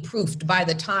really being proofed by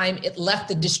the time it left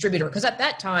the distributor? Because at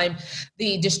that time,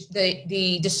 the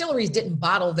distilleries didn't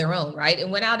bottle their own, right? It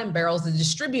went out in barrels. The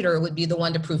distributor would be the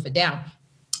one to proof it down.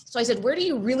 So I said, where do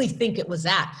you really think it was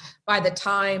at by the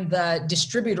time the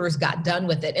distributors got done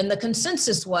with it? And the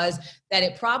consensus was that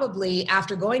it probably,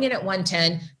 after going in at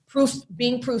 110,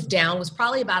 being proofed down, was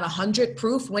probably about 100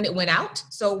 proof when it went out.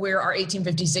 So where our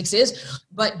 1856 is,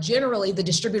 but generally the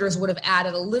distributors would have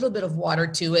added a little bit of water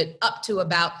to it, up to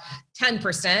about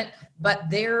 10%. But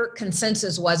their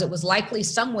consensus was it was likely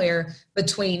somewhere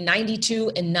between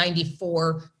 92 and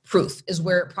 94 proof is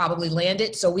where it probably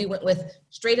landed. So we went with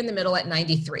straight in the middle at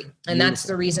 93. And that's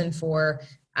the reason for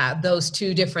those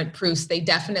 2 different proofs. They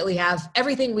definitely have,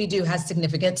 everything we do has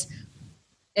significance.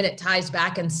 And it ties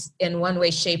back in one way,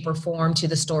 shape, or form to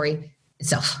the story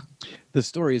itself. The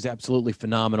story is absolutely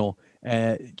phenomenal.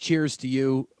 Cheers to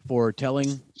you for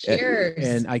telling. Cheers.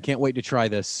 And I can't wait to try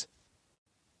this.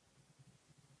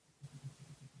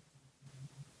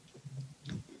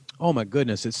 Oh my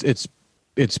goodness, it's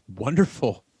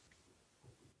wonderful.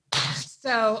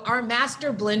 So our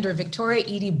master blender, Victoria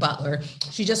Edie Butler,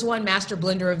 she just won Master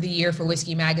Blender of the Year for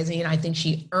Whiskey Magazine. I think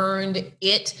she earned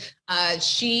it.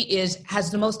 She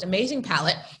has the most amazing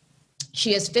palate.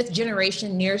 She is 5th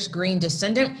generation Nearest Green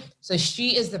descendant. So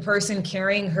she is the person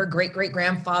carrying her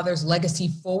great-great-grandfather's legacy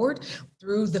forward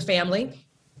through the family.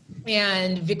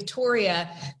 And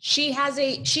Victoria, she has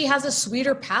a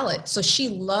sweeter palate. So she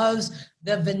loves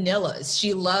the vanillas.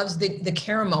 She loves the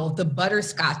caramel, the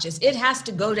butterscotches. It has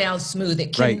to go down smooth.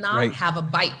 It cannot have a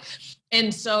bite.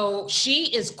 And so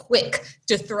she is quick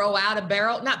to not throw out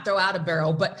a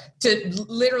barrel, but to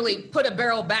literally put a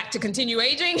barrel back to continue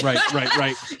aging. Right.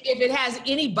 If it has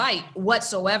any bite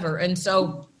whatsoever. And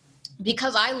so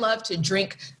because I love to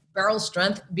drink barrel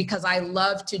strength, because I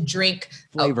love to drink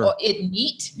flavor, it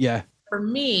neat. Yeah. For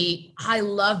me, I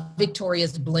love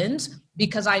Victoria's blends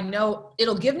because I know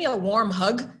it'll give me a warm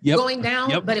hug going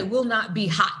down, but it will not be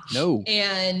hot. No.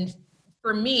 And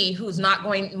for me, who's not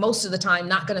going most of the time,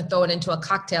 not going to throw it into a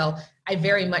cocktail, I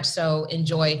very much so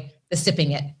enjoy the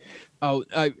sipping it. Oh,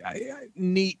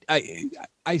 neat.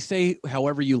 I say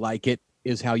however you like it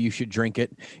is how you should drink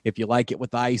it. If you like it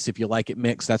with ice, if you like it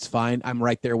mixed, that's fine. I'm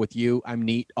right there with you. I'm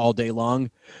neat all day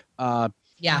long.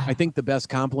 Yeah. I think the best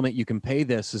compliment you can pay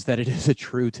this is that it is a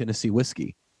true Tennessee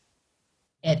whiskey.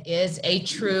 It is a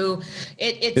true,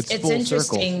 it's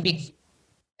interesting.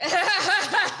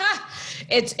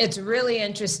 It's really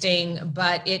interesting,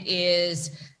 but it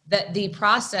is that the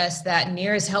process that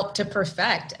Nearest helped to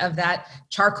perfect of that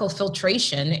charcoal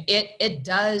filtration, it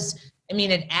does,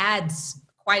 it adds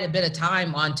quite a bit of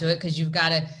time onto it because you've got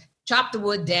to chop the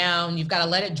wood down, you've got to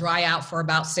let it dry out for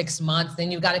about 6 months, then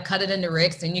you've got to cut it into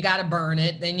ricks, then you got to burn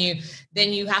it, then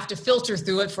you have to filter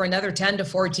through it for another 10 to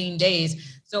 14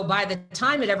 days. So by the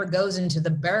time it ever goes into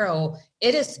the barrel,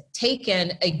 it has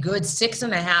taken a good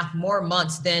 6.5 more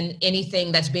months than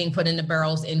anything that's being put into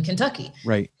barrels in Kentucky.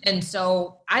 Right. And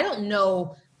so I don't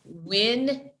know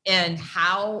when and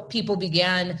how people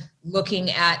began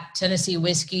looking at Tennessee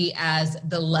whiskey as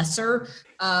the lesser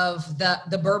of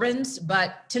the bourbons,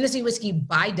 but Tennessee whiskey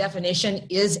by definition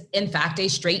is in fact a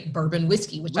straight bourbon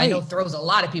whiskey, which I know throws a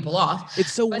lot of people off.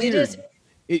 It's so but weird. It is.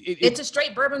 It's a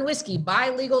straight bourbon whiskey by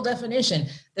legal definition.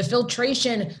 The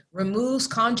filtration removes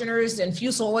congeners and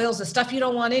fusel oils, the stuff you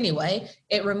don't want anyway.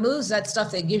 It removes that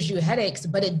stuff that gives you headaches,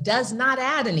 but it does not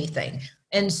add anything.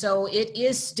 And so it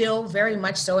is still very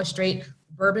much so a straight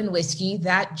bourbon whiskey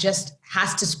that just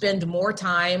has to spend more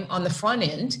time on the front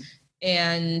end.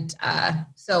 And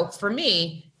so for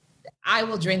me, I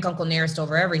will drink Uncle Nearest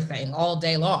over everything all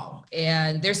day long.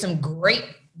 And there's some great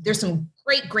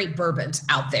bourbons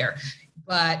out there.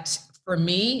 But for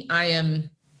me, I am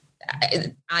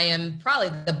probably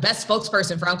the best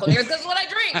spokesperson for Uncle Nearest. That's what I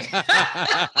drink.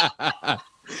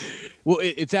 Well,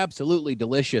 it's absolutely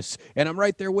delicious. And I'm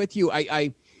right there with you.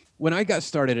 I when I got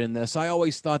started in this, I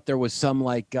always thought there was some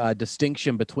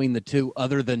distinction between the two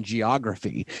other than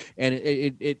geography. And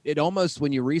it almost,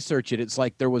 when you research it, it's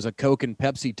like there was a Coke and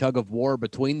Pepsi tug of war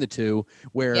between the two,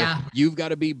 where you've got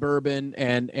to be bourbon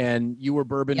and you were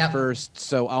bourbon first.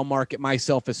 So I'll market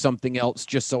myself as something else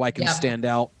just so I can stand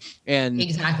out. And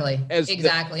exactly.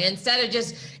 Instead of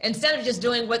just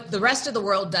doing what the rest of the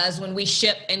world does when we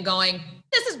ship and going,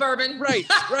 this is bourbon. Right.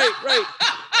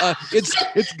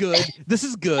 It's good. This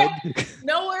is good.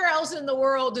 Nowhere else in the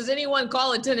world does anyone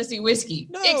call it Tennessee whiskey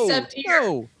except here.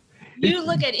 No. You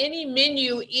look at any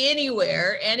menu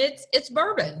anywhere, and it's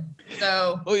bourbon.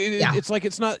 So it's like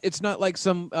it's not like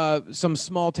some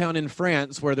small town in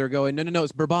France where they're going, no,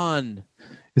 it's Bourbon.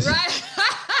 Right.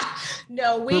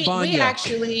 No, we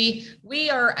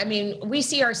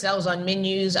see ourselves on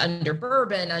menus under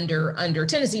bourbon, under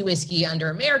Tennessee whiskey, under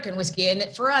American whiskey.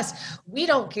 And for us, we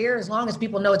don't care as long as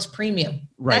people know it's premium.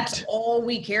 Right. That's all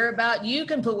we care about. You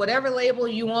can put whatever label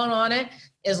you want on it,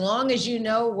 as long as you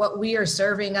know what we are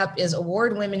serving up is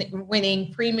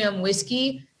award-winning premium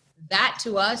whiskey. That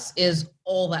to us is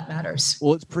all that matters.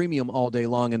 Well, it's premium all day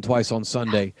long and twice on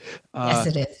Sunday. Yes,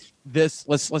 it is.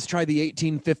 Let's try the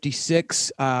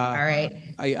 1856. All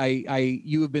right.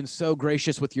 You have been so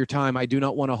gracious with your time. I do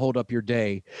not want to hold up your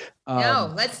day.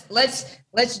 No,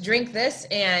 let's drink this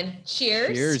and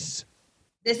cheers. Cheers.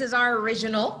 This is our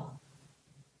original.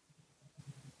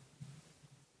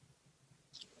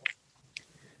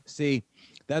 See,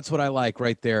 that's what I like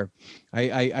right there.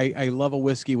 I love a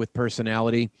whiskey with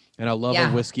personality, and I love a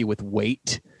whiskey with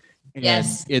weight. And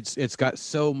it's got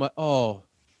so much. Oh,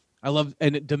 I love,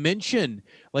 and dimension,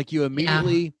 like you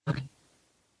immediately,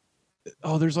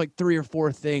 there's like 3 or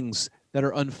 4 things that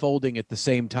are unfolding at the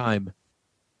same time.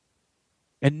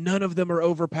 And none of them are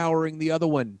overpowering the other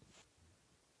one.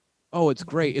 Oh, it's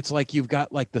great. It's like you've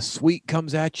got like the sweet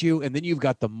comes at you, and then you've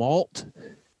got the malt.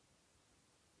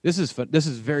 This is fun. This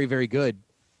is very, very good.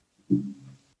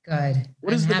 Good.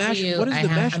 What is the mash? What is the mash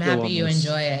bill on this? I'm happy you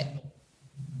enjoy it.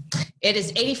 It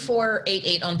is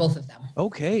 84.88 on both of them.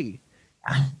 Okay.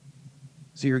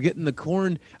 So you're getting the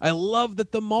corn. I love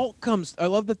that the malt comes. I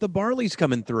love that the barley's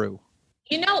coming through.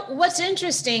 You know, what's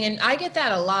interesting, and I get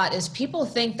that a lot, is people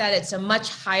think that it's a much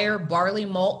higher barley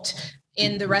malt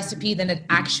in the recipe than it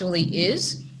actually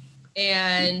is.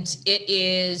 And it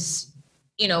is,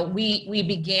 we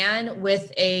began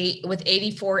with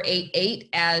 84.88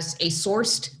 as a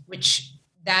sourced, which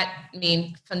that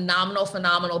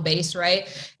phenomenal base,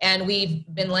 right? And we've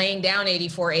been laying down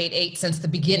 84.88 since the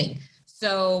beginning.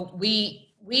 So we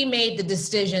made the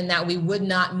decision that we would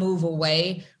not move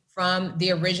away from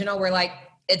the original. We're like,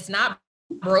 it's not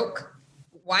broke.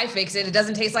 Why fix it? It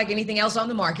doesn't taste like anything else on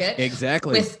the market.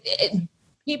 Exactly.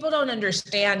 People don't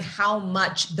understand how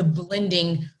much the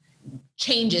blending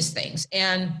changes things.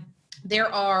 And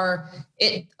there are,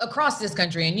 across this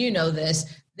country, and you know this,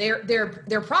 there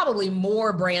are probably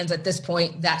more brands at this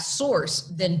point that source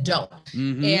than don't.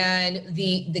 Mm-hmm. And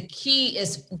the key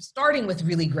is starting with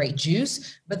really great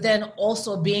juice, but then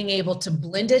also being able to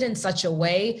blend it in such a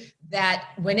way that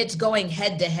when it's going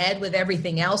head to head with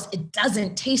everything else, it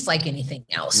doesn't taste like anything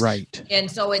else. Right. And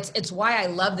so it's why I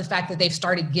love the fact that they've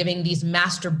started giving these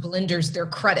master blenders their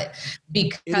credit,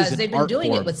 because they've been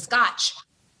doing it with Scotch.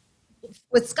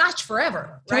 With Scotch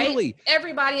forever, right? Totally.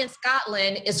 Everybody in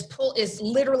Scotland is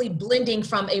literally blending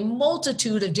from a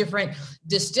multitude of different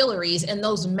distilleries, and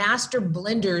those master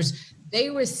blenders, they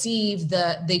receive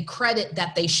the credit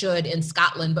that they should in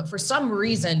Scotland. But for some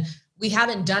reason, we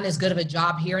haven't done as good of a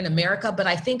job here in America. But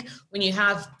I think when you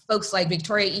have folks like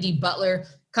Victoria Edie Butler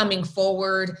coming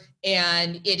forward,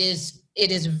 and it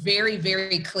is very,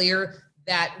 very clear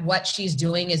that what she's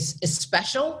doing is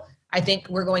special. I think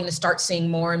we're going to start seeing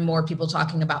more and more people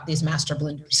talking about these master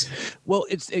blenders. Well,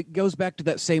 it goes back to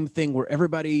that same thing where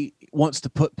everybody wants to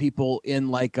put people in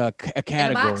like a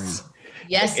category.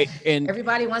 Yes. And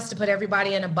everybody wants to put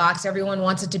everybody in a box. Everyone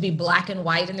wants it to be black and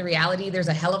white. In the reality, there's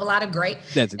a hell of a lot of gray.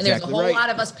 That's exactly and there's a whole right. lot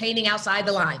of us painting outside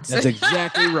the lines. That's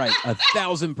exactly right.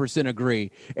 1,000%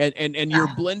 agree. And your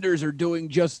blenders are doing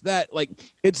just that. Like,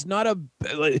 it's not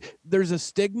there's a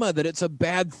stigma that it's a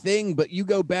bad thing, but you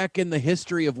go back in the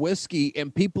history of whiskey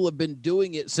and people have been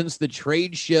doing it since the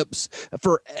trade ships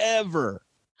forever.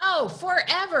 Oh,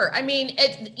 forever. I mean,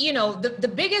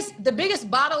 the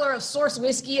biggest bottler of source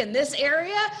whiskey in this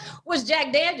area was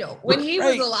Jack Daniel when he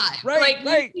was alive.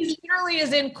 Right. He literally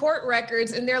is in court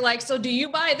records and they're like, so do you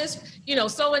buy this,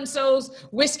 so-and-so's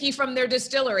whiskey from their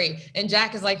distillery? And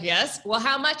Jack is like, yes. Well,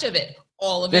 how much of it?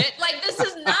 All of it. Like, this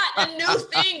is not a new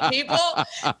thing, people.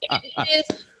 It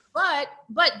is.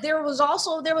 But there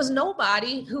was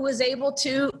nobody who was able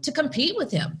to compete with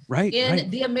him in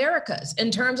the Americas in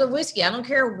terms of whiskey. I don't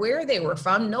care where they were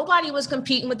from. Nobody was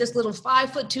competing with this little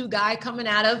 5'2" guy coming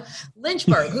out of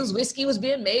Lynchburg whose whiskey was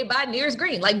being made by Nears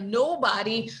Green. Like,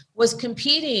 nobody was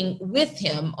competing with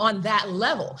him on that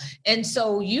level. And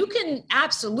so you can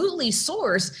absolutely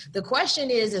source. The question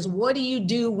is what do you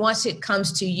do once it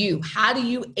comes to you? How do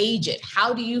you age it?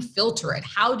 How do you filter it?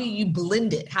 How do you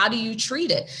blend it? How do you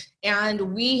treat it?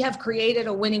 And we have created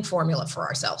a winning formula for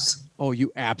ourselves. Oh,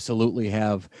 you absolutely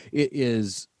have.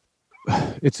 It's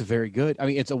very good. I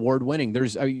mean, it's award winning.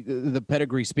 The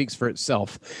pedigree speaks for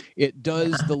itself. It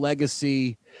does the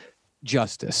legacy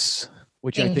justice,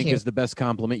 which I think is the best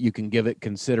compliment you can give it,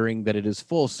 considering that it is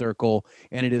full circle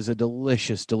and it is a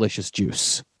delicious, delicious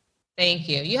juice. Thank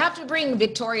you. You have to bring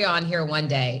Victoria on here one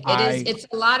day. It's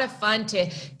a lot of fun to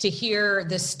hear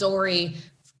the story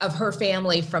of her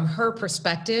family from her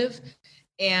perspective.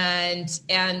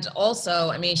 And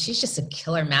also, I mean, she's just a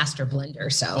killer master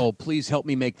blender. So, oh, please help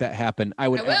me make that happen. I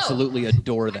would absolutely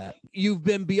adore that. You've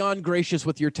been beyond gracious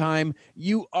with your time.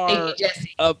 You are.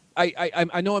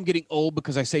 I know I'm getting old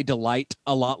because I say delight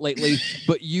a lot lately,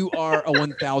 but you are a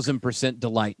 1,000%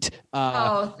 delight.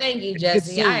 Thank you,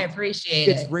 Jesse. I appreciate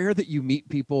it. It's rare that you meet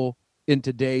people in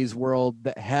today's world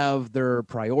that have their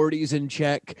priorities in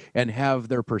check and have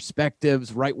their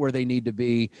perspectives right where they need to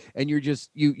be, and you're just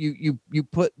you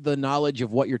put the knowledge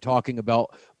of what you're talking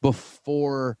about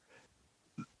before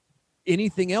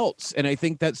anything else, and I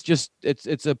think that's just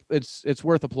it's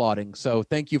worth applauding. So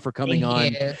thank you for coming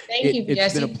on. Thank you, Jesse.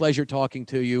 It's been a pleasure talking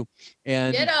to you.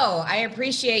 And ditto. I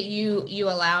appreciate you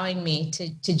allowing me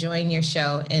to join your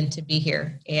show and to be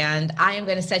here. And I am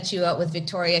going to set you up with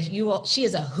Victoria. She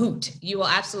is a hoot. You will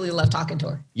absolutely love talking to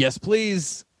her. Yes,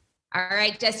 please. All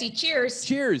right, Jesse. Cheers.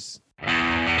 Cheers.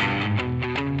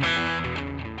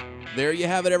 There you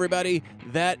have it, everybody.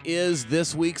 That is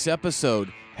this week's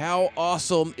episode. How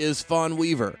awesome is Fawn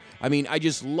Weaver? I mean, I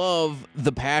just love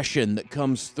the passion that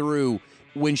comes through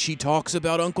when she talks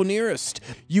about Uncle Nearest.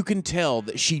 You can tell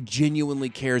that she genuinely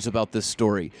cares about this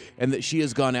story and that she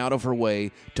has gone out of her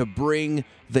way to bring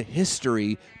the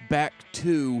history back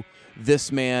to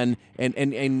this man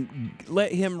and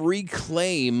let him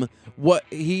reclaim what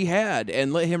he had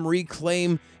and let him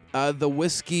reclaim the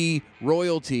whiskey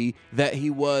royalty that he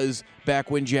was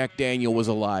back when Jack Daniel was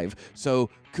alive.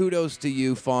 So kudos to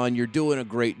you, Fawn. You're doing a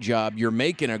great job. You're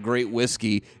making a great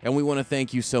whiskey, and we want to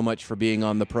thank you so much for being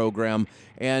on the program.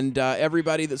 And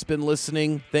everybody that's been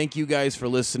listening, thank you guys for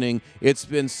listening. It's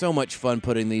been so much fun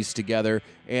putting these together,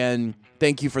 and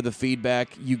thank you for the feedback.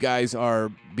 You guys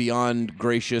are beyond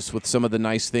gracious with some of the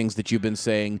nice things that you've been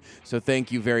saying, so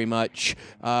thank you very much.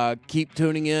 Keep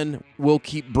tuning in. We'll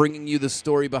keep bringing you the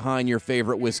story behind your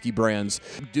favorite whiskey brands.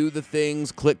 Do the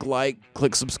things, click like,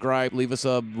 click subscribe, leave us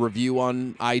a review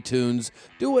on iTunes.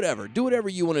 Do whatever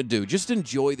you want to do. Just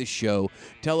enjoy the show.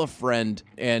 Tell a friend,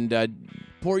 and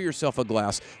pour yourself a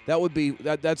glass.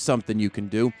 That's something you can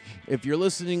do. If you're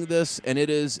listening to this and it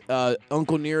is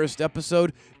Uncle Nearest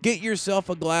episode, get yourself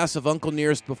a glass of Uncle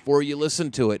Nearest before you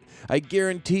listen to it. I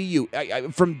guarantee you,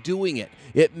 from doing it,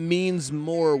 it means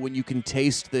more when you can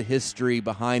taste the history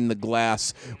behind the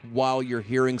glass while you're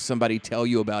hearing somebody tell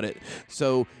you about it.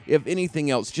 So if anything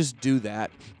else, just do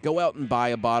that. Go out and buy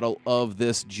a bottle of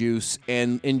this juice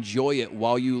and enjoy it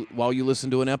while you listen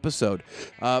to an episode.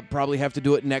 Probably have to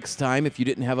do it next time if you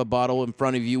didn't have a bottle in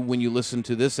front of you when you listen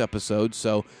to this episode.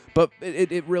 But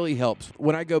it really helps.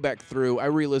 When I go back through, I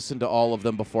re-listen to all of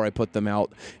them before I put them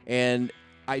out, and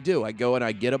I do. I go and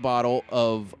I get a bottle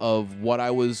of what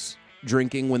I was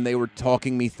drinking when they were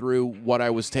talking me through what I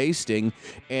was tasting,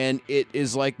 and it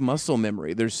is like muscle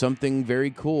memory. There's something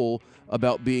very cool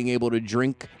about being able to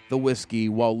drink the whiskey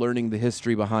while learning the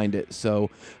history behind it. So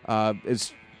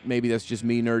it's maybe that's just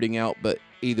me nerding out, but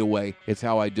either way, it's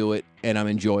how I do it, and I'm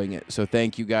enjoying it. So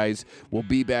thank you, guys. We'll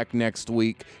be back next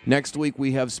week. Next week,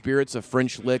 we have Spirits of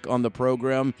French Lick on the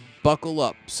program. Buckle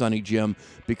up, Sonny Jim,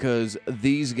 because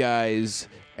these guys,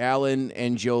 Alan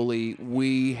and Jolie,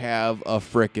 we have a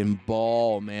frickin'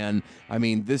 ball, man. I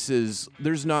mean, there's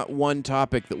not one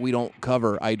topic that we don't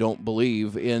cover, I don't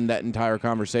believe, in that entire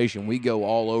conversation. We go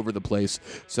all over the place.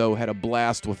 So had a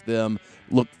blast with them.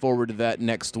 Look forward to that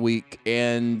next week.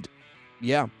 And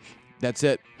yeah, that's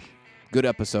it. Good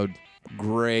episode.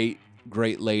 Great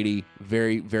lady.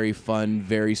 Very, very fun,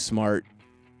 very smart.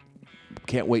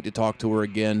 Can't wait to talk to her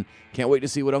again. Can't wait to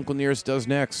see what Uncle Nearest does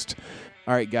next.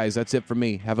 All right, guys, that's it for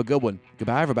me. Have a good one.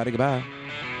 Goodbye, everybody. Goodbye.